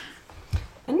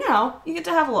 you get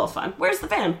to have a little fun. Where's the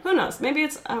van? Who knows? Maybe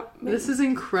it's... maybe This is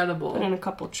incredible. put in a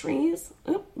couple trees.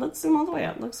 Oop, let's zoom all the way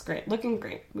out. Looks great. Looking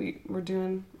great.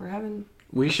 We're having...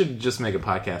 We should just make a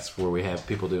podcast where we have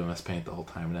people do MS Paint the whole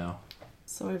time now.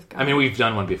 So we've got... I mean, we've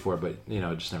done one before, but, you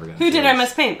know, it just never got... Who did serious.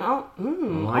 MS Paint? Oh,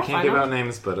 Well, I I'll can't find give out. out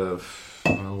names, but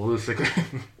Lucifer.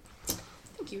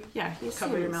 Thank you. Yeah, he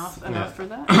Cover your seems- mouth Yeah. enough for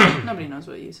that. Nobody knows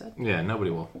what you said. Yeah,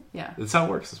 nobody will. Yeah. That's how it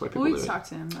works. That's why people Well, we do just it. talked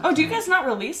to him. Oh, do you guys not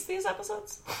release these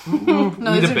episodes? No,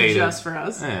 We these debated. are just for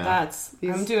us. Yeah.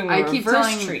 I'm doing a I reverse keep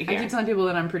telling tree I here. keep telling people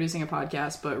that I'm producing a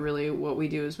podcast, but really what we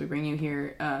do is we bring you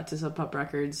here to Sub Pup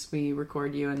Records. We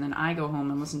record you, and then I go home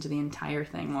and listen to the entire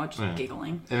thing while just Yeah.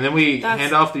 giggling. And then we That's-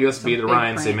 hand off the USB to big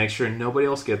Ryan, say prank. make sure nobody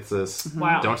else gets this.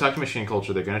 Wow. Don't talk to Machine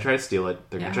Culture. They're going to try to steal it.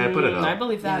 They're going to Yeah. try to put it I up.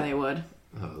 believe Yeah, that. they would.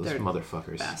 Oh, those They're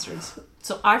motherfuckers. Bastards.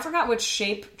 So I forgot which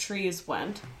shape trees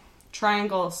went.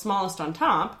 Triangle smallest on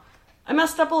top. I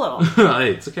messed up a little.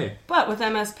 Hey, it's okay. But with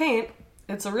MS Paint,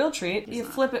 it's a real treat. You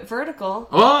flip it vertical.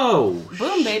 Oh!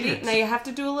 Boom, baby. shit. Now you have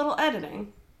to do a little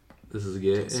editing. This is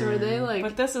good. So are they like...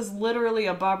 But this is literally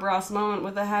a Bob Ross moment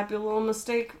with a happy little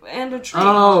mistake and a tree.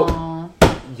 Oh!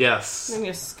 Aw. Yes. Then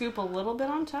you scoop a little bit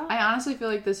on top. I honestly feel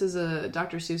like this is a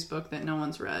Dr. Seuss book that no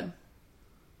one's read.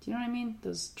 Do you know what I mean?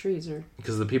 Those trees are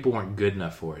Because the people weren't good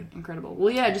enough for it. incredible. Well,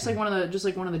 yeah, just like one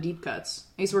of the deep cuts.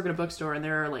 I used to work at a bookstore, and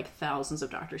there are like thousands of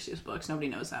Dr. Seuss books. Nobody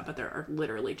knows that, but there are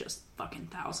literally just fucking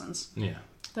thousands. Yeah.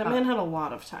 That man had a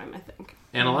lot of time, I think.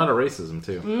 And a lot of racism,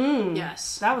 too.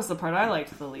 Yes. That was the part I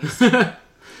liked the least.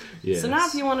 Yes. So now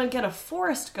if you want to get a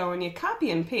forest going, you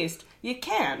copy and paste. You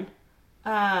can.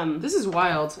 This is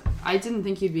wild. I didn't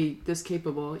think you'd be this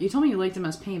capable. You told me you liked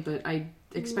MS Paint, but I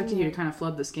expected you to kind of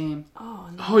flub this game. Oh,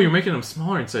 no. Oh, you're making them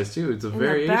smaller in size, too. It's a In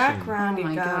variation. the background, Oh you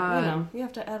my got, God. you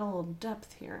have to add a little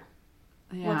depth here.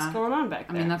 Yeah. What's going on back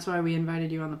I there? mean, that's why we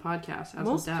invited you on the podcast. As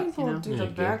Most with depth, people you know? do Yeah, the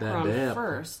get that background depth.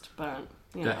 first, but,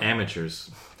 you The know, amateurs.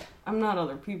 I'm not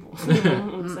other people. You know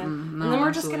what I'm saying? no, and then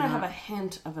we're just going absolutely to have not. a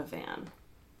hint of a van.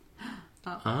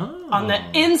 Oh. On the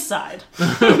inside.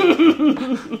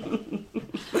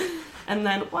 And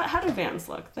then, how do vans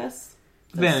look? This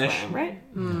Vanish. way,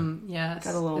 right? Yes.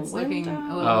 Got a little it's looking window.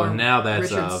 a little Oh, more now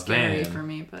that's Richard a scary van. for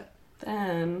me, but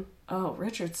Then,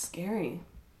 Richard's scary.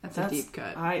 that's a deep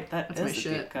cut. That's my a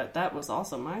shit. deep cut. That was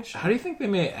also my shit. How do you think they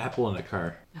made Apple in a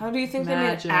car? How do you think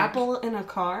Magic. they made Apple in a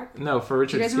car? No, for Do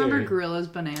Richard you guys Scary. remember Gorilla's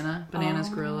Banana? Bananas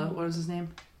Oh. Gorilla. What was his name?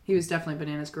 He was definitely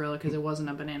Bananas Gorilla because it wasn't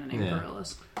a banana named Yeah.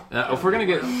 Gorillas. If we're gonna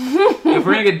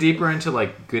get deeper into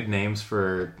like good names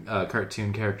for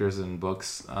cartoon characters in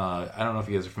books, I don't know if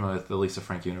you guys are familiar with the Lisa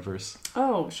Frank universe.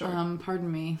 Oh, sure. Pardon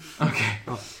me. Okay,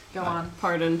 well, Go on.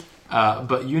 Pardoned.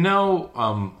 but you know,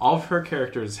 all of her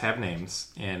characters have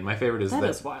names, and my favorite is That that.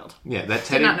 is wild. Yeah, that Did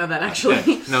teddy. not know that actually.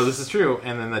 Yeah, no, this is true.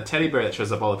 And then the teddy bear that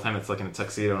shows up all the time, it's like in a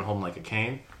tuxedo and holding like a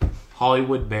cane.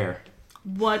 Hollywood Bear.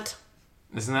 What?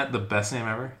 Isn't that the best name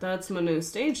ever? That's my new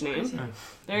stage name.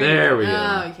 There There you we go. go.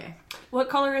 Oh, okay. What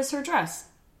color is her dress?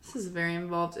 This is very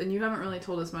involved, and you haven't really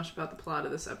told us much about the plot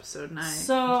of this episode, and I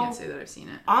So- can't say that I've seen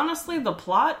it. Honestly, the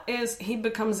plot is he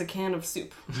becomes a can of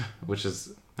soup. Which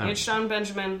is H. John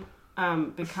Benjamin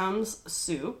becomes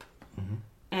soup,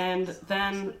 and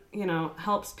then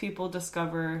helps people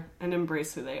discover and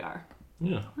embrace who they are.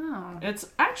 yeah. Oh. It's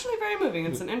actually very moving.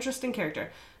 It's an interesting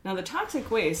character. Now, the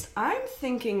toxic waste, I'm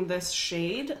thinking this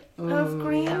shade of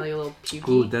green. Yeah, like a little pukey.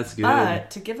 Ooh, that's good. But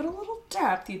to give it a little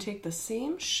depth, you take the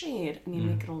same shade and you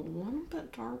make it a little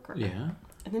bit darker. Yeah.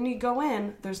 And then you go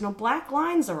in, there's no black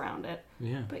lines around it,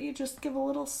 Yeah. but you just give a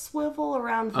little swivel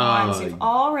around the lines you've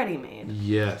already made.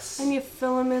 Yes. And you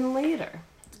fill them in later.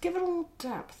 Give it a little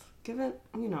depth. Give it,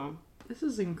 This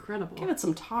is incredible. give it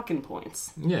some talking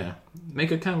points. Yeah. Make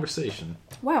a conversation.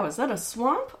 Wow, is that a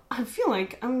swamp? I feel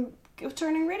like I'm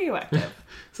turning radioactive.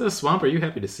 Is that a swamp? Are you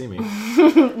happy to see me?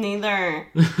 Neither.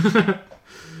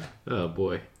 Oh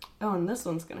boy. Oh, and this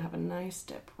one's gonna have a nice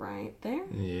dip right there.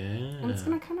 And it's Yeah.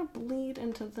 gonna kind of bleed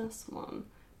into this one.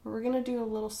 Where we're gonna do a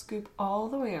little scoop all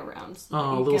the way around. So that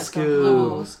Oh, you little get the scoop. Oh, whole-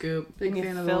 little scoop. Big And you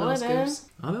fan of the fill little it in.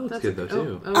 scoops. Oh, that looks good though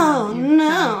too. Oh, you-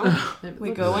 no. It We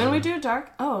looks- go in, we do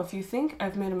dark. Oh, if you think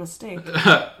I've made a mistake,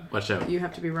 Watch out. You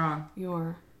have to be wrong.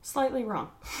 you're slightly wrong.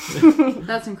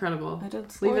 That's incredible. I did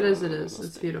Leave it as it slightly is. It's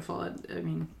mistake. beautiful. I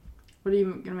mean, what are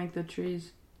you gonna make the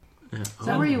trees? Yeah. Is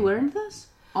that where you learned this?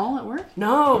 All at work?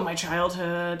 No, my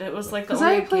childhood. It was like the Because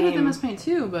only I played game. with MS Paint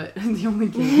too, but the only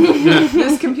game.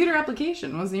 This computer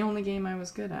application was the only game I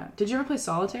was good at. Did you ever play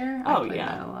Solitaire? I Oh, played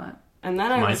yeah. that a lot. And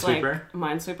then I was like, Minesweeper?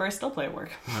 Minesweeper, I still play at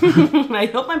work. I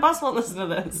hope my boss won't listen to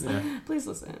this. Yeah. Please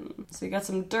listen. So you got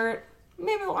some dirt.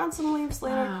 Maybe we'll add some leaves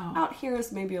later. Wow. Out here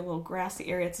is maybe a little grassy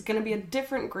area. It's going to be a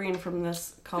different green from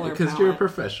this color Because palette. you're a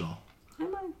professional.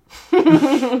 Am I?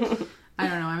 I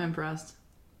don't know. I'm impressed.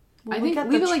 Well, I we think got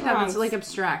leave the it like that. It's trunks. like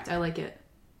abstract. I like it.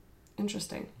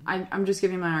 Interesting. I'm just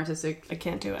giving my artistic. I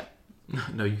can't do it.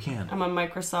 No, you can. I'm a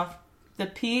Microsoft. The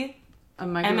P, A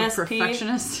micro MSP,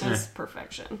 perfectionist. is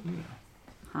perfection.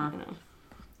 Huh. You know.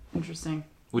 Interesting.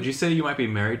 Would you say you might be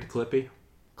married to Clippy?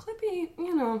 Clippy,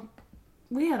 you know,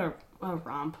 we had a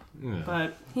romp, Yeah.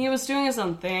 but he was doing his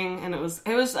own thing, and it was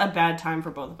a bad time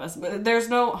for both of us. But there's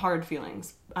no hard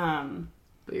feelings.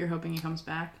 But you're hoping he comes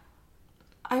back.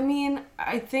 I mean,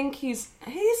 I think he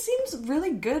seems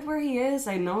really good where he is.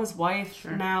 I know his wife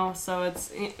now, so it's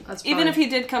That's even probably- if he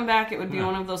did come back, it would be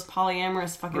one of those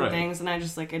polyamorous fucking Right. things, and I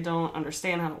don't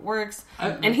understand how it works.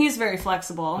 I- And he's very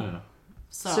flexible, Yeah.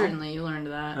 so Certainly, you learned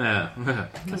that. Yeah.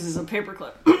 because he's a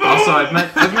paperclip. Also, I've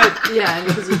met. Yeah, and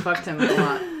because you fucked him a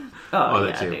lot. Oh,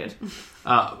 that too. dude.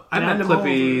 I've met Random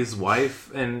Clippy's wife,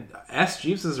 and S.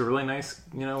 Jeeves is a really nice.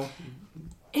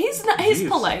 He's not. He's Jeeves.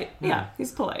 polite. Yeah. Yeah,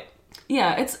 he's polite.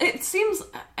 Yeah, it seems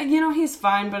he's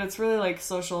fine, but it's really like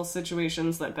social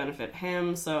situations that benefit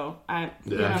him. So I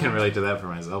can relate to that for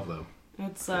myself, though.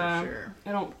 It's sure.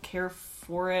 I don't care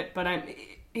for it, but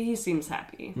he seems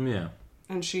happy, Yeah,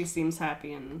 and she seems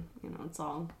happy, and it's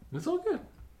all. it's all good.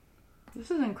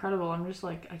 This is incredible. I'm just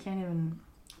like, I can't even.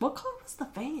 What color was the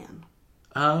van?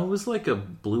 It was like a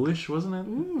bluish, wasn't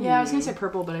it? Yeah, I was gonna say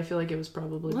purple, but I feel like it was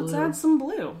probably Let's blue. add some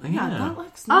blue. Yeah. that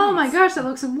looks nice. Oh my gosh, that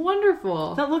looks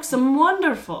wonderful. That looks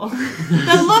wonderful.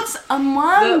 That looks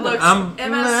wonderful.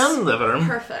 MS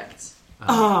perfect.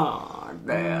 Oh,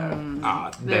 man.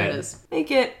 There it is. Make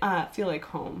it feel like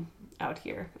home out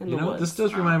here in the woods. This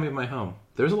does remind me of my home.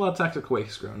 There's a lot of tactical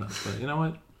waste growing up, but you know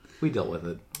what? We dealt with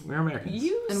it. We're Americans.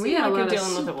 You And seem we had a like you're lot of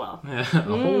dealing with soup. it well. Yeah, a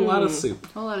whole lot of soup. A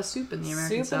whole lot of soup in the American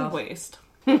Soup and South. waste.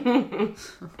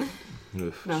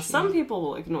 Oof. Now, some people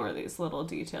will ignore these little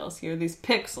details here, these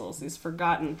pixels, these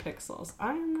forgotten pixels.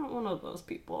 I am not one of those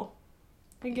people.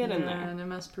 I get in there. And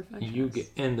MS perfectionist. You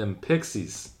get in them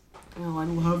pixies. Oh, I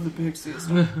love the pixies.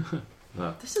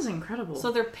 This is incredible.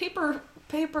 So they're paper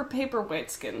white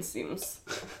skin seems.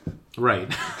 Right.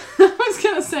 I was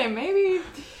gonna say maybe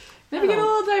get a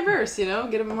little diverse.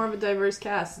 Get a more of a diverse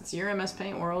cast. It's your MS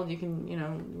Paint world. You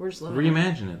can we're just living.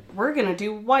 Reimagine it. We're gonna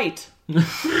do white.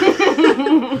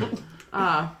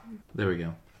 There we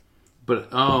go.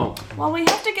 But, Well, we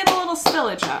have to get a little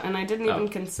spillage out, and I didn't even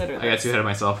consider this. I got too ahead of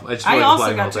myself. I just I really also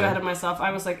applied got all too day. ahead of myself.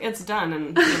 I was like, it's done,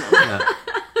 and Yeah.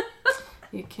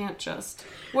 you can't just.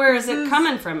 Where is it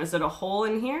coming from? Is it a hole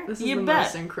in here? This is you the bet.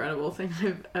 most incredible thing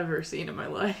I've ever seen in my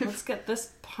life. Let's get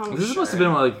this punctured. This must have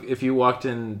been like if you walked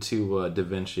into Da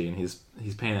Vinci and he's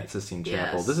painting at Sistine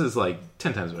Chapel. Yes. This is like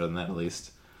 10 times better than that at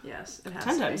least. Yes, it has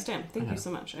 10 to times. be. Damn, thank you so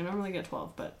much. I normally get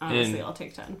 12, but honestly, And- I'll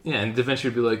take 10. Yeah, and Da Vinci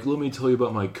would be like, "Let me tell you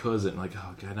about my cousin." Like,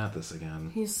 oh god, not this again.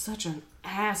 He's such an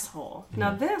asshole.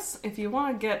 Now this, if you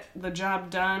want to get the job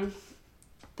done,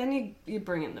 then you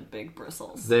bring in the big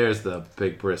bristles. There's the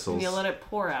big bristles. And you let it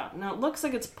pour out. Now it looks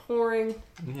like it's pouring.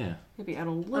 Yeah. Maybe add a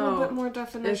little bit more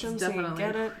definition it's so you definitely-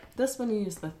 get it. This one you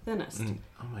use the thinnest.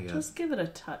 Oh my god. Just give it a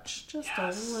touch. Just a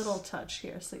little touch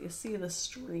here so you see the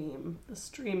stream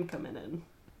coming in.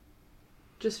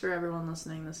 Just for everyone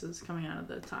listening, this is coming out of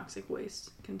the toxic waste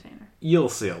container. You'll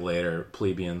see it later,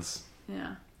 plebeians.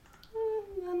 Yeah.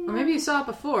 Or maybe you saw it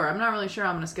before. I'm not really sure how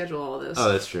I'm going to schedule all of this.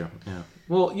 Oh, that's true. Yeah.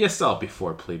 Well, you saw it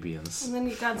before, plebeians. And then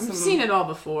you got some. I've seen it all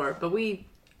before, but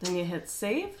Then you hit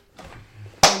save.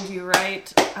 And you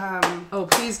write Oh,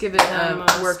 please give it a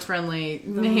most- work-friendly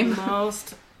the name.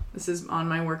 most. This is on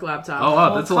my work laptop. Oh,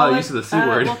 wow, that's a lot of use of the C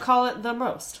word. We'll call it the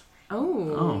most.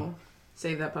 Oh.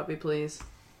 Save that puppy, please.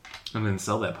 And then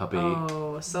sell that puppy.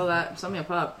 Oh, sell me a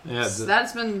pup. Yeah,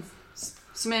 That's been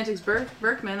Semantics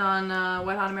Berkman on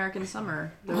Wet Hot American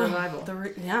Summer, the revival.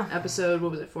 Yeah. Episode,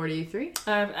 what was it, 43?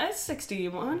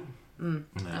 61. love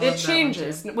It that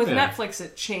changes. one, With Yeah. Netflix,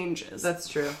 it changes. That's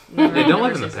true. Hey, don't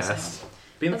live in the past.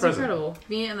 Be in the That's present. incredible.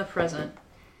 Be in the present.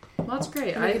 Well, that's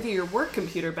great. I'm going to give you your work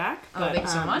computer back. Oh, but,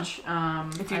 thanks so much.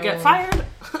 If you I get will- fired,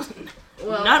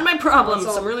 well, not my problem. that's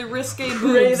all- Some really risque Pray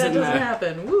boobs that in doesn't there.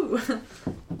 happen. Woo.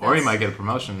 Or you might get a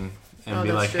promotion and Oh, be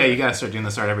that's like, true. hey, you gotta start doing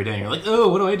this art every day. And you're like, oh,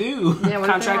 what do I do? Yeah, what if they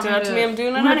Contract want it out to me, I'm doing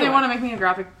it What if they anyway. want to make me a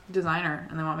graphic designer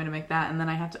and they want me to make that, and then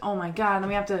I have to? Oh my god! And then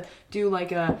we have to do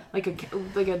like a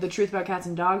the truth about cats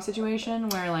and dogs situation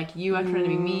where like you have to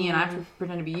pretend to be me and I have to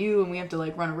pretend to be you, and we have to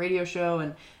like run a radio show,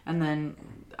 and then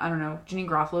I don't know, Janine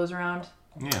Garofalo's around.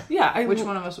 Yeah. Yeah. Which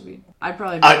one of us would be? I'd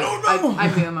probably. Be, I don't know.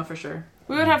 I'd be Emma for sure.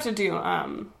 We would have to do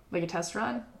Like a test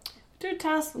run. do a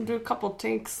test and do a couple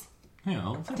takes.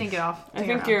 Yeah. Take it off. I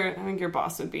think your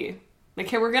boss would be like,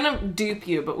 hey, we're gonna dupe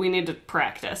you, but we need to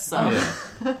practice. So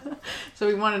Yeah. So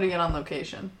we wanted to get on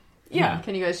location. Yeah.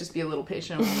 Can you guys just be a little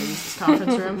patient when we use this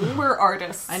conference room? We're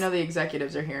artists. I know the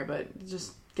executives are here, but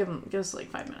just give us like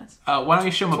 5 minutes. Why don't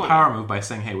you show them a power move by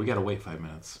saying, hey, we gotta wait 5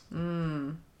 minutes?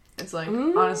 It's like,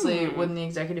 honestly, wouldn't the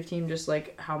executive team just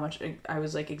like how much I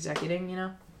was like executing, you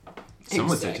know? Some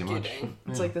would say too much. Executing.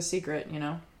 It's like the secret, you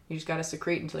know? You just gotta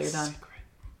secrete until you're done.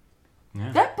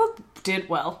 Yeah. That book did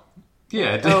well.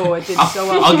 Yeah, it did. Oh, it did so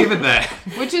well. I'll give it that.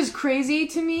 Which is crazy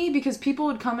to me because people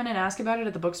would come in and ask about it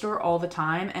at the bookstore all the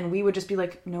time, and we would just be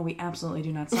like, no, we absolutely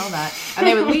do not sell that. And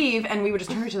they would leave, and we would just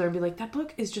turn to each other and be like, that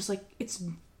book is just like, it's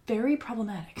very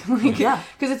problematic. Like, Yeah.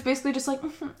 Because it's basically just like,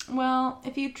 well,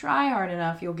 if you try hard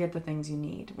enough, you'll get the things you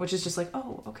need. Which is just like,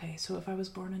 oh, okay, so if I was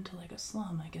born into like a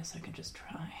slum, I guess I could just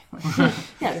try. Like,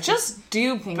 Yeah, just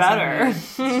do things better.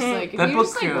 It's just like, That you book,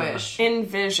 just like wish.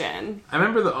 Envision. I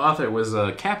remember the author was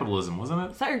Capitalism, wasn't I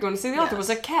it? thought you were going to see the author Yes. was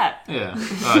a cat. Yeah.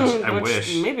 I Which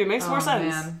wish. maybe makes more Oh,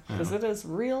 sense. man. Because it is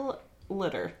real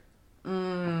litter.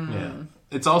 Yeah.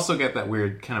 It's also got that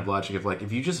weird kind of logic of like,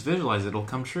 if you just visualize it, it'll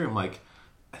come true. I'm like,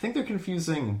 I think they're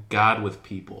confusing God with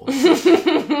people.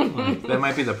 Like, that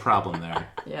might be the problem there.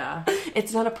 Yeah.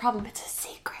 It's not a problem, it's a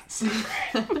secret.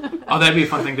 Oh, that'd be a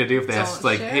fun thing to do if they Don't asked,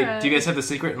 like, share hey, it. do you guys have the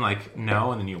secret? And like,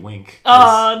 no, and then you wink.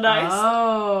 Oh, nice.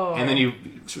 Oh. And then you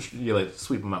like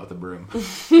sweep them out with a broom.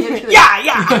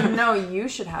 Yeah. No, you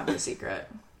should have the secret.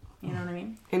 You know what I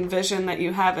mean? Envision that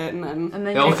you have it and then And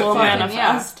then It'll you will fucking-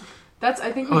 manifest. That's,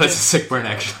 I think, Oh, that's a sick burn,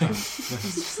 actually. it's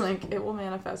just like, it will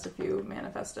manifest if you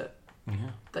manifest it. Yeah.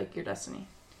 Like your destiny.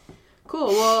 Cool.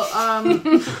 Well,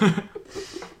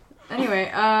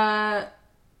 anyway,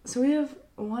 so we have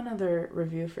one other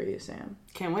review for you, Sam.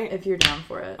 Can't wait. If you're down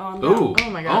for it. I'm Ooh. down. Oh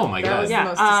my god. Oh my That god. was Yeah, the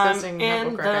most disgusting in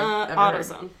knuckle the crack I've ever heard.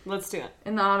 AutoZone. Let's do it.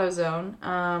 In the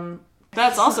AutoZone.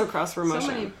 That's also cross So promotion.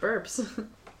 many burps.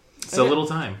 It's a little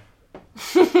time.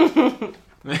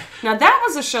 Now that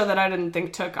was a show that I didn't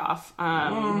think took off.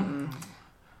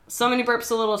 So many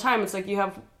burps, a little time. It's like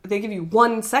they give you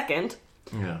 1 second.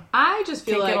 Yeah. I just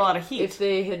feel Can't like get a lot of heat. if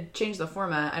they had changed the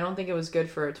format, I don't think it was good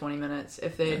for 20 minutes.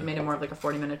 If they had made it more of like a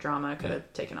 40-minute drama, it could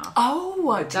have taken off. Oh,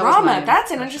 a was drama. my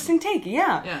That's an impression. interesting take.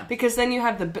 Yeah. Yeah. Because then you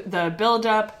have the build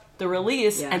up, the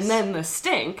release, Yes. and then the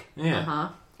stink, Yeah. Uh-huh.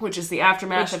 which is the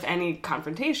aftermath Which- of any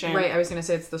confrontation. Right, I was gonna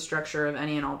say it's the structure of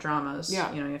any and all dramas.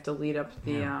 Yeah. You know, you have to lead up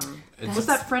the It's- what's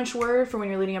that French word for when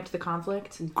you're leading up to the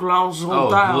conflict? Grand Oh,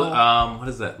 Journal. what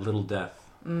is that? Little Death.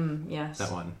 Yes.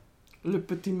 That one. Le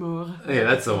petit mort. Yeah,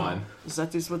 that's the one.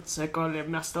 That is what they call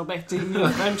masturbating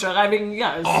in French arriving.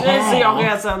 Yes, the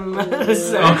orgasm.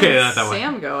 Okay, not that one.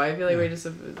 Sam go. I feel like we just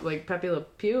have like Pepe Le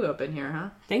Pew up in here, huh?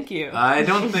 Thank you. I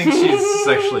don't think she's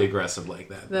sexually aggressive like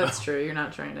that. That's true. You're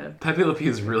not trying to. Pepe Le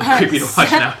Pew is really creepy to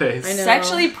watch nowadays. I know.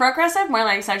 Sexually progressive, more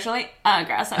like sexually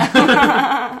aggressive.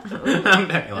 I'm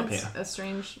Pepe Le Pew. That's a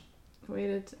strange way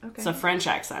to. Okay. It's a French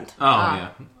accent. Oh, yeah.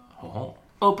 Oh.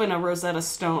 Open a Rosetta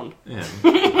Stone. Yeah.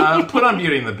 Put on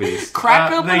Beauty and the Beast.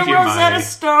 Crack open thank a you, Rosetta Maya.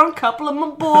 Stone, couple of my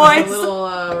a boys. little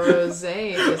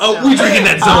rosé. Oh, we drinking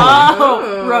that zone.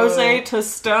 Oh, Rosé to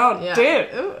Stone. Yeah. Dude.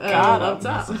 Ooh, God, up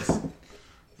top. That's nice.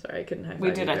 Sorry, I couldn't high five. We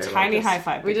did you a very tiny well, 'cause high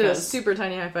five We did a because- super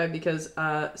tiny high five because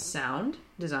sound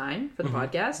design for the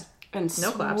podcast, And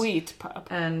No claps. sweet pup.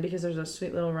 and because there's a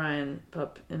sweet little Ryan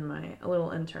pup in a little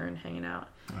intern hanging out.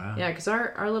 Wow. Yeah, because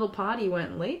our little potty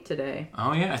went late today.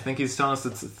 Oh, yeah. I think he's telling us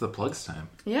it's the plugs time.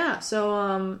 Yeah,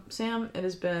 so Sam, it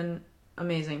has been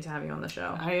amazing to have you on the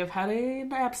show. I have had an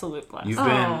absolute blast. You've been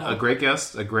a great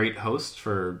guest, a great host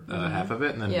for half of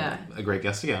it, and then Yeah. a great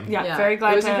guest again. Yeah, very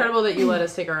glad It was to- incredible that you let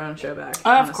us take our own show back. Of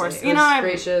honestly. course. It You was know, I'm-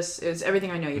 gracious. It was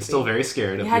everything I know you'd I'm still be. very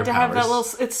scared of You had your to have that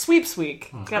powers. little. It's sweeps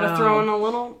week. Gotta throw in a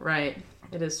little. Right.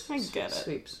 It is. I get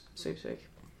it. Sweeps week.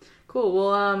 Cool.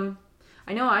 Well,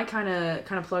 I know I kind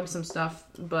of plugged some stuff,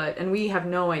 and we have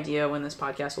no idea when this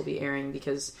podcast will be airing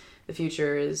because the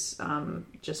future is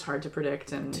just hard to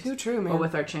predict. And Too true, man. Well,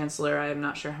 with our chancellor, I am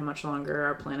not sure how much longer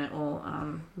our planet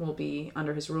will be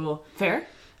under his rule. Fair.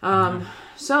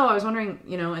 So I was wondering,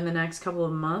 in the next couple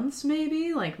of months,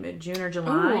 maybe like mid-June or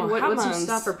July, Ooh, what's some months?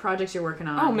 stuff or projects you're working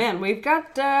on? Oh man, we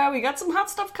got some hot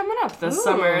stuff coming up this Ooh,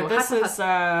 summer. This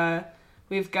hot. is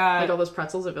we've got. Like all those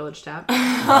pretzels at Village Tap.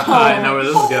 I know where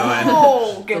this is going.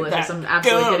 Oh, get Delicious. that I'm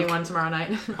absolutely gunk. getting one tomorrow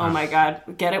night. Oh my god,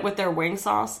 get it with their wing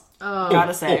sauce. Oh.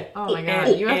 Gotta say. Oh my god.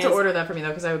 It You have to is- order that for me though,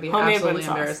 because I would be Homemade absolutely wing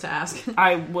sauce. embarrassed to ask.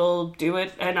 I will do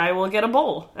it, and I will get a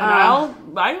bowl, and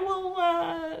I will.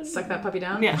 Suck that puppy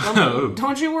down? Yeah, Oh.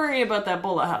 don't you worry about that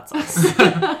bowl of hot sauce.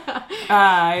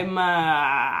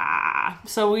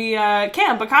 So we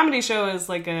Camp, a comedy show, is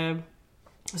like a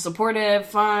supportive,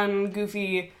 fun,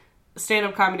 goofy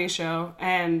stand-up comedy show,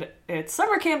 and it's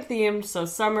summer camp themed. So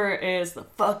summer is the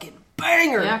fucking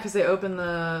banger. Yeah, because they open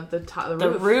the The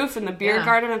roof. roof and the beer Yeah.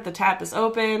 garden at the tap is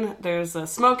open. There's a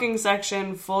smoking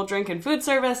section, full drink and food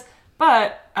service.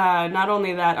 But not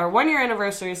only that, our 1 year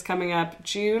anniversary is coming up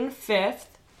June 5th.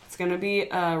 It's going to be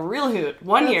a real hoot.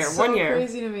 1 year, That's so 1 year.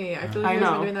 crazy to me. I feel like I you guys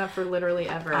have know. been doing that for literally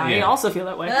ever. I Yeah. also feel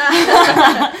that way.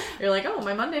 You're like, oh,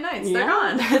 my Monday nights, they're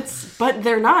Yeah, gone. but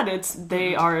they're not.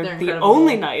 They are They're the incredible.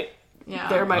 only night. Yeah.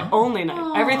 They're my only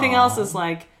night. Everything else is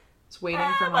like, It's waiting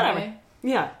for whatever. Monday.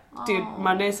 yeah, dude,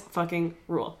 Mondays fucking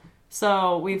rule.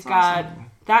 So we've got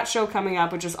that show coming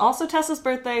up, which is also Tessa's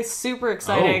birthday. Super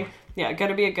exciting. Oh. Yeah,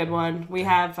 gonna be a good one. We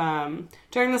have,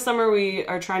 during the summer, we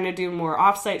are trying to do more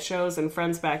off-site shows in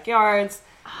friends' backyards,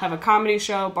 have a comedy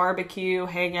show, barbecue,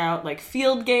 hang out, like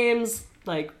field games,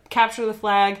 like capture the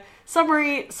flag,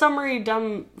 summery,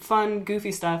 dumb, fun,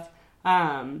 goofy stuff.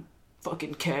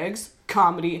 Fucking kegs,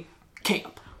 comedy,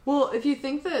 camp. Well, if you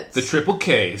think that... The triple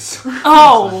Ks.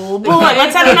 Oh boy,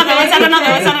 let's add another.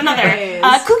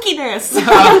 Kookiness.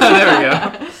 There we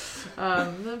go.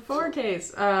 The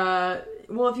 4Ks.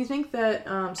 Well, if you think that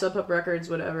Sub Pop Records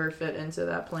would ever fit into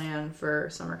that plan for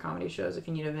summer comedy shows, if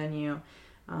you need a venue,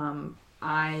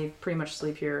 I pretty much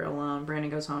sleep here alone. Brandon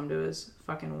goes home to his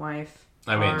fucking wife.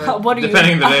 I mean, What are you-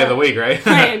 depending the day of the week, right?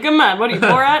 Hey, come on, what are you,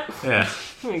 Borat? Yeah.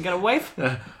 You got a wife?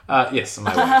 Yes,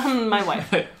 my wife. My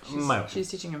wife. My wife. She's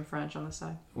teaching him French on the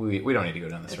side. We don't need to go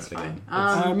down this It's road fine.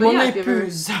 again. But yeah, if you ever...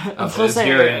 As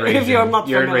you're enraging, if you're not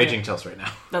you're familiar. enraging Chelsea right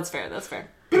now. That's fair.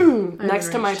 Next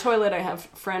to my enraged. toilet, I have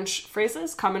French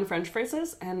phrases, common French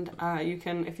phrases, and you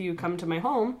can, if you come to my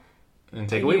home, And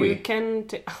take a you wee-wee. can...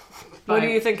 What do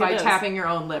you think By it is? tapping your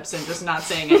own lips and just not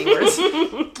saying any words.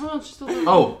 Oh, it's just a little...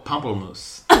 Oh,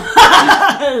 pamplemousse.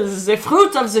 The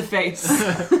fruit of the face.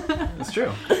 It's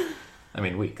true. I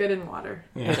mean, we. Good in water.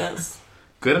 It is.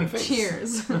 Good in face.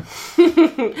 Cheers.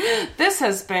 This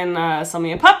has been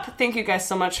Selmy and Pup. Thank you guys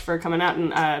so much for coming out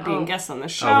and being guests on the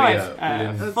show. we I've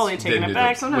didn't- fully taken didn't it do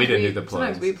back. the- We didn't do the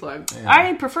plugs. Sometimes we plug.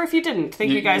 I prefer if you didn't.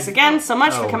 Thank you guys again so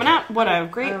much for coming okay. out. What a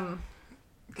great...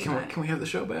 Can we have the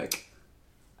show back?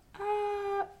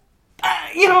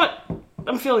 you know what?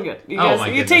 I'm feeling good. You Oh guys, my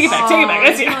you goodness. take it back. Take it back.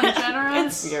 That's Feeling yours.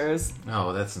 generous. It's yours.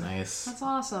 Oh, that's nice. That's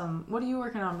awesome. What are you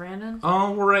working on, Brandon?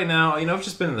 Oh, well, right now, I've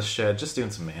just been in the shed, just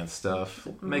doing some man stuff,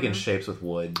 making shapes with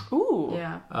wood. Ooh.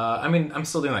 Yeah. I mean, I'm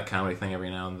still doing that comedy thing every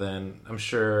now and then. I'm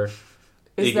sure.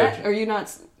 Is Ego- that... Are you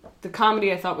not... The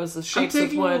comedy I thought was the shapes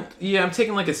of wood. Yeah, I'm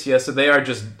taking like a siesta. They are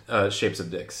just shapes of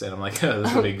dicks, and I'm like,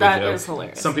 this would be a good That joke. is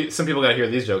hilarious. Some people got to hear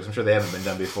these jokes. I'm sure they haven't been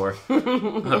done before.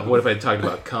 What if I talked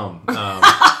about cum?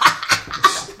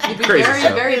 You'd be Crazy very,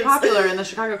 stuff. very popular in the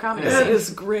Chicago comedy That scene. is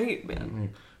great,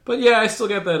 man. But yeah, I still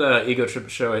got that ego trip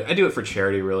show. I do it for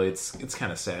charity, really. It's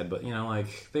kind of sad, but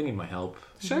like they need my help.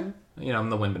 Sure. I'm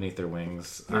the wind beneath their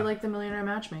wings. You're like the millionaire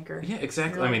matchmaker. Yeah,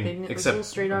 exactly. You're I like mean, the except little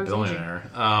stray a dogs billionaire.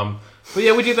 But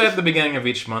yeah, we do that at the beginning of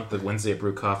each month. The Wednesday at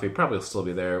Brew Coffee probably will still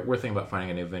be there. We're thinking about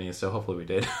finding a new venue, so hopefully we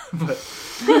did. But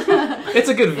it's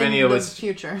a good venue. In the It's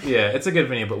future. yeah, it's a good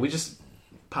venue. But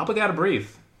Papa gotta breathe.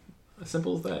 As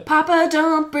simple as that. Papa,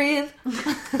 don't breathe.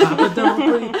 Papa don't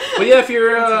breathe. But yeah, if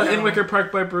you're in Wicker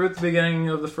Park by Brew at the beginning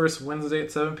of the first Wednesday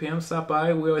at 7 p.m., stop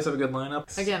by. We always have a good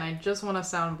lineup. Again, I just want a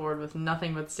soundboard with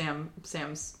nothing but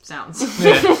Sam's sounds.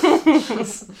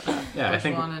 Yeah, I Push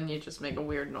think. one and you just make a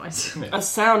weird noise. A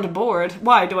soundboard.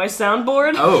 Why? Do I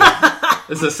soundboard? Oh,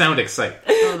 this is a sound excite.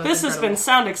 Oh, that's This has been incredible.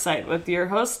 Sound Excite with your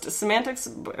host, Semantics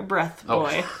Breath Oh.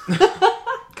 Boy.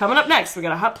 Coming up next, we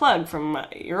got a hot plug from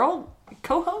your old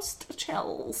co-host,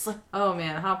 Chels. Oh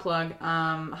man, hot plug.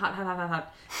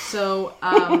 Hot. So,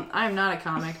 I am not a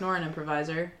comic nor an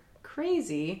improviser.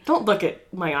 Crazy. Don't look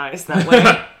at my eyes that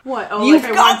way. What? Oh, You've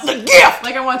like got the gift!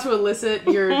 Like I want to elicit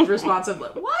your response of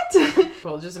like, what?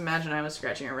 Well, just imagine I was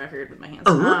scratching a record with my hands.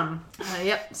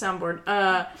 Yep, soundboard.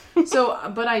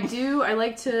 But I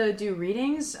like to do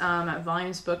readings at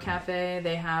Volumes Book Cafe.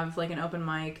 They have like an open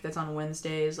mic that's on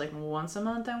Wednesdays, like once a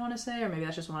month, I want to say, or maybe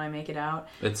that's just when I make it out.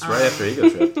 It's right after Ego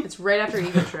Trip. It's right after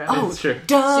Ego Trip. It's true. So you could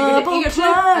Double hit Ego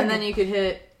Trip, plug! and then you could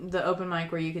hit the open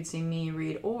mic where you could see me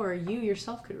read, or you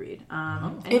yourself could read.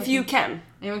 If you can.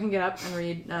 Anyone can get up and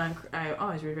read. I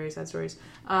always read very sad stories.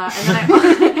 And then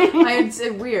it's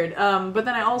weird. But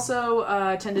then I also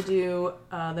tend to do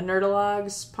the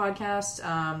Nerdalogs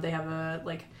podcast. They have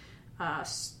a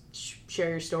share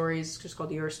your stories, just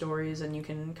called Your Stories, and you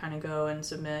can kind of go and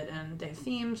submit, and they have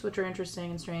themes which are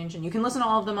interesting and strange, and you can listen to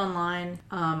all of them online.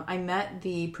 I met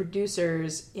the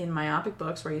producers in Myopic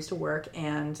Books where I used to work,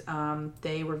 and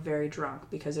they were very drunk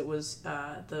because it was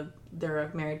they're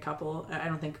a married couple. I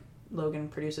don't think Logan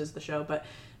produces the show, but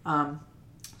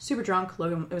super drunk.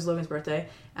 It was Logan's birthday,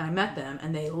 and I met them,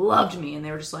 and they loved me, and they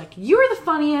were just like, "You were the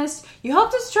funniest. You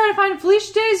helped us try to find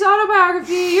Felicia Day's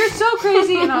autobiography. You're so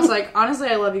crazy." And I was like, "Honestly,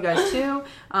 I love you guys too."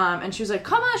 And she was like,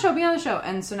 "Come on the show, be on the show."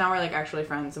 And so now we're like actually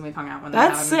friends, and we've hung out when they're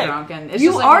That's sick. drunk. And it's You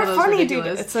just like are one of those funny,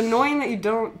 ridiculous... dude. It's annoying that you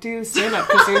don't do stand up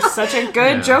because you're such a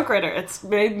good joke writer.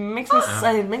 It makes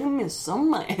me so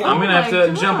mad. I'm gonna have my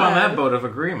to jump on God. that boat of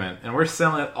agreement, and we're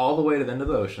selling it all the way to the end of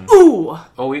the ocean. Ooh,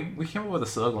 Oh, we came up with a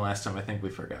slogan last time. I think we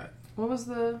forgot. What was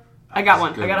the... I got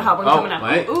one. I got a hot one coming up.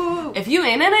 Wait. Ooh. If you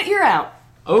ain't in it, you're out.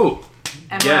 Oh,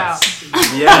 And yes, we're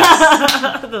out.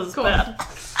 yes. That was Cool. bad.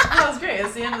 That was great.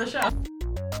 It's the end of the show.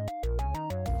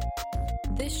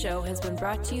 This show has been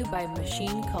brought to you by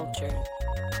Machine Culture.